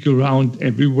sneak around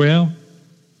everywhere.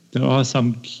 There are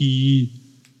some key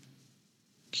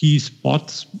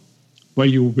spots where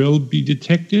you will be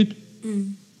detected.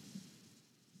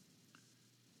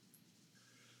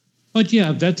 But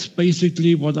yeah, that's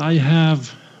basically what I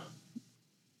have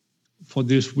for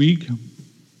this week.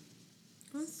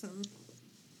 Awesome.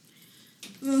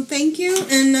 Well, thank you.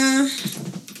 And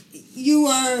you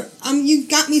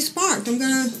got me sparked. I'm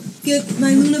going to get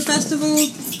my Lunar Festival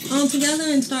all together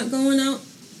and start going out.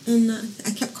 And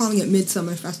I kept calling it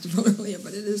Midsummer Festival earlier,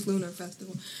 but it is Lunar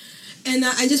Festival. And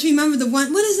I just remember the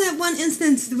one, what is that one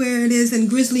instance where it is in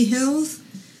Grizzly Hills?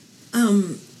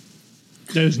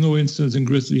 There's no instance in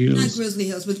Grizzly Hills. Not Grizzly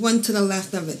Hills, but one to the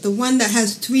left of it. The one that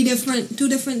has two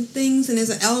different things, and there's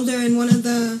an elder in one of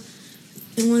the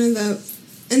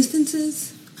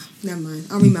instances. Oh, never mind.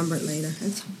 I'll remember it later.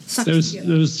 There's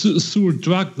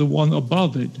Surdrak, the one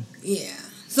above it. Yeah,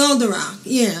 Zoldarak.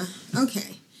 Yeah.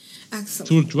 Okay. Excellent.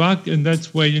 Surdrak, and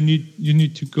that's where you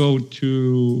need to go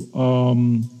to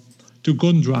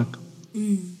Gundrak.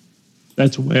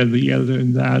 That's where the elder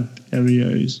in that area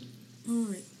is.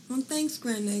 Well, thanks,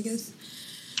 Grand Negus.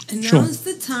 And now is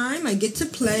the time I get to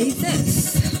play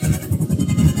this.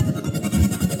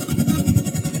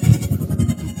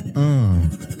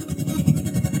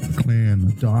 Clan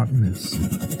of Darkness.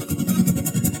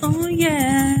 Oh,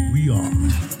 yeah. We are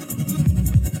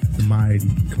the mighty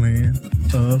Clan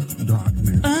of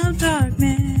Darkness. Of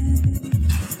darkness.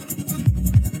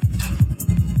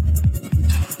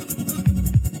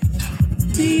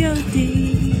 D.O.D.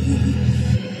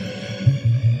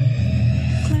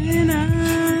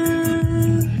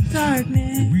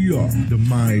 Darkness. We are the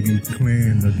mighty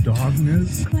Clan of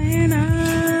Darkness. Clan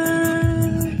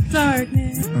of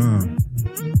Darkness.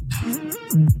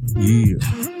 Yeah.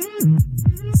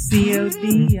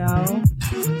 COD, y'all.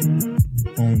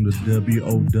 On the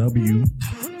WOW.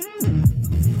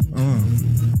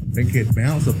 They get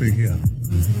bounce up in here.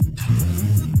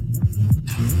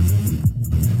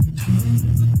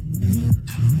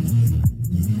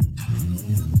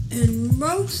 And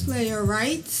Rogue Slayer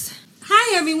writes,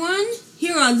 "Hi everyone,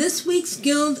 here are this week's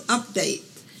guild update.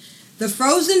 The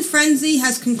Frozen Frenzy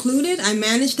has concluded. I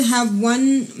managed to have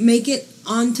one make it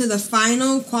onto the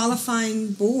final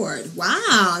qualifying board.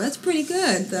 Wow, that's pretty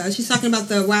good. She's talking about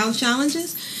the WoW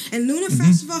challenges. And Lunar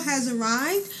Festival has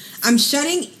arrived. I'm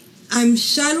shuttling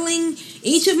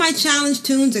each of my challenge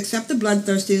tunes, except the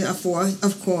Bloodthirsty, of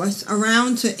course,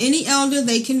 around to any elder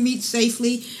they can reach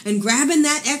safely and grabbing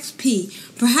that XP.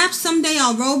 Perhaps someday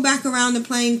I'll roll back around to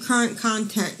playing current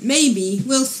content. Maybe.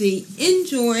 We'll see.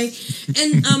 Enjoy."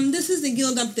 And this is the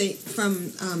guild update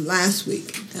from last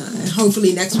week. And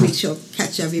hopefully next week she'll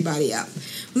catch everybody up.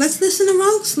 Let's listen to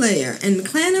Rogue Slayer and the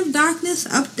Clan of Darkness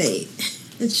update.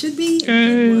 It should be a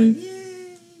good one.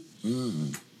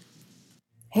 Yay.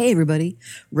 Hey everybody,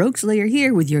 Rogue Slayer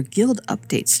here with your guild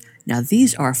updates. Now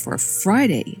these are for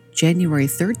Friday, January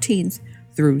 13th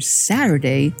through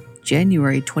Saturday,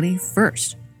 January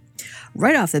 21st.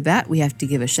 Right off the bat, we have to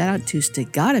give a shout out to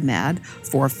Stegadamad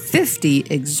for 50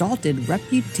 exalted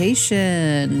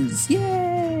reputations.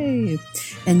 Yay!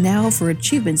 And now for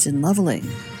achievements in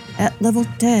leveling. At level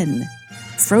 10,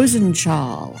 Frozen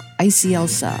Chal, Icy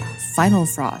Elsa, Final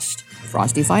Frost,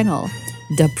 Frosty Final,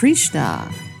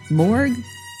 Daprishna, Morg,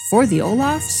 For the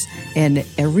Olafs, and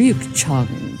Eriuk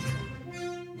Chung.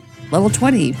 Level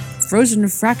 20, Frozen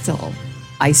Fractal,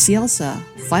 Icy Elsa,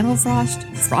 Final Frost,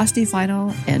 Frosty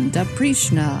Final, and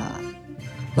Daprishna.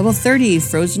 Level 30,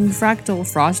 Frozen Fractal,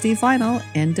 Frosty Final,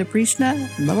 and Daprishna.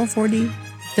 Level 40,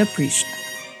 Daprishna.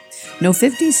 No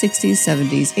 50s, 60s,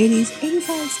 70s, 80s,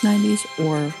 85s, 90s,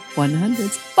 or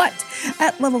 100s. But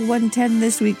at level 110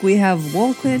 this week, we have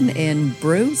Wolquin and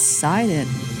Bruce Sidon.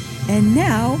 And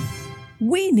now,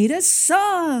 we need a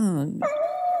song.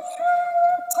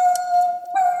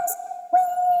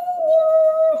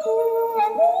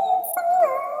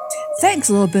 Thanks,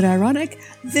 a little bit ironic.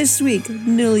 This week,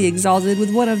 newly exalted with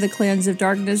one of the Clans of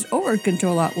Darkness or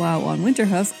Control.WoW on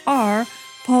Winterhoof are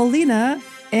Paulina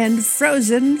and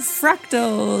Frozen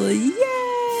Fractal.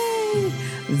 Yay!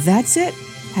 That's it.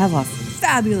 Have a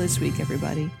fabulous week,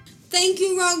 everybody. Thank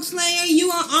you, Rogue Slayer. You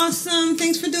are awesome.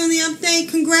 Thanks for doing the update.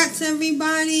 Congrats,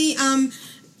 everybody. I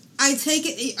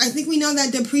think we know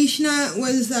that Daprishna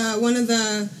was one of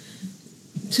the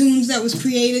tunes that was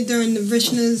created during the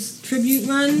Vrishna's tribute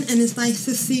run, and it's nice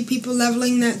to see people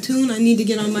leveling that tune. I need to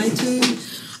get on my tune.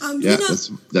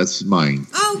 That's mine.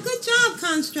 Oh, good job,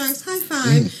 Constructs. High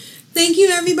five. Thank you,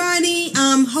 everybody.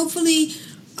 Hopefully,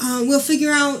 we'll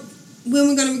figure out when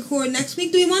we're going to record next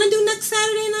week. Do you want to do next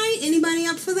Saturday night? Anybody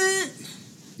up for that?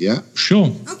 Yeah.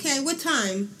 Sure. Okay, what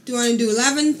time? Do you want to do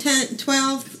 11, 10,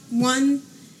 12, 1?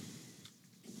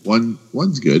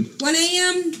 One's good. 1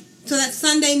 a.m.? So that's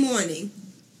Sunday morning.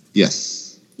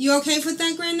 Yes. You okay with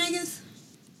that, Grand Negus?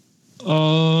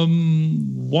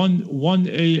 1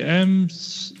 a.m.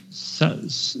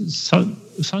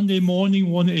 Sunday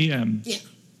morning, 1 a.m. Yeah.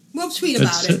 We'll tweet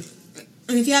about it.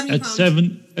 And if you have any at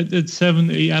problems... At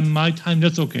 7 a.m. my time,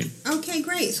 that's okay. Okay,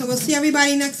 great. So we'll see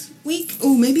everybody next week.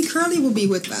 Oh, maybe Curly will be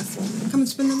with us. Come and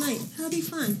spend the night. That'll be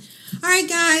fun. All right,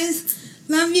 guys.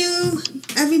 Love you,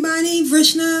 everybody.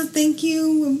 Vrishna, thank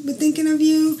you. We're thinking of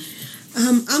you.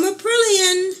 I'm a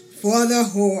Prillian for the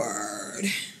Horde.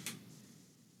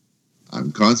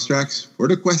 I'm Constrax for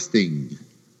the questing.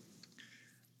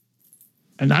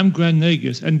 And I'm Grand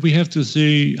Negus, and we have to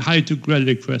say hi to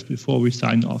Grelic first before we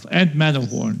sign off. And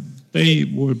Matterhorn. They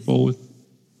were both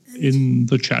in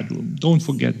the chat room. Don't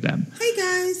forget them. Hey,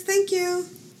 guys. Thank you.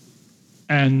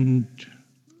 And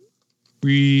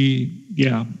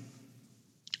yeah.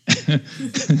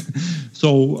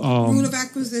 So rule of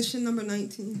acquisition number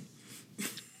 19.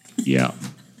 Yeah.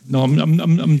 No,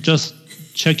 I'm just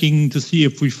checking to see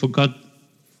if we forgot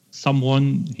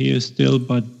someone here still,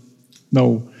 but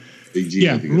no. Big G,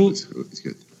 yeah, I think it's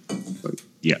good.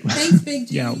 Yeah. Thanks, Big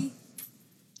G. Yeah.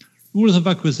 Rules of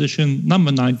acquisition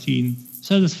number 19.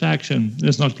 Satisfaction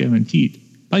is not guaranteed.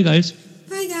 Bye, guys.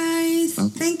 Bye, guys.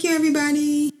 Thank you,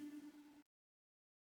 everybody.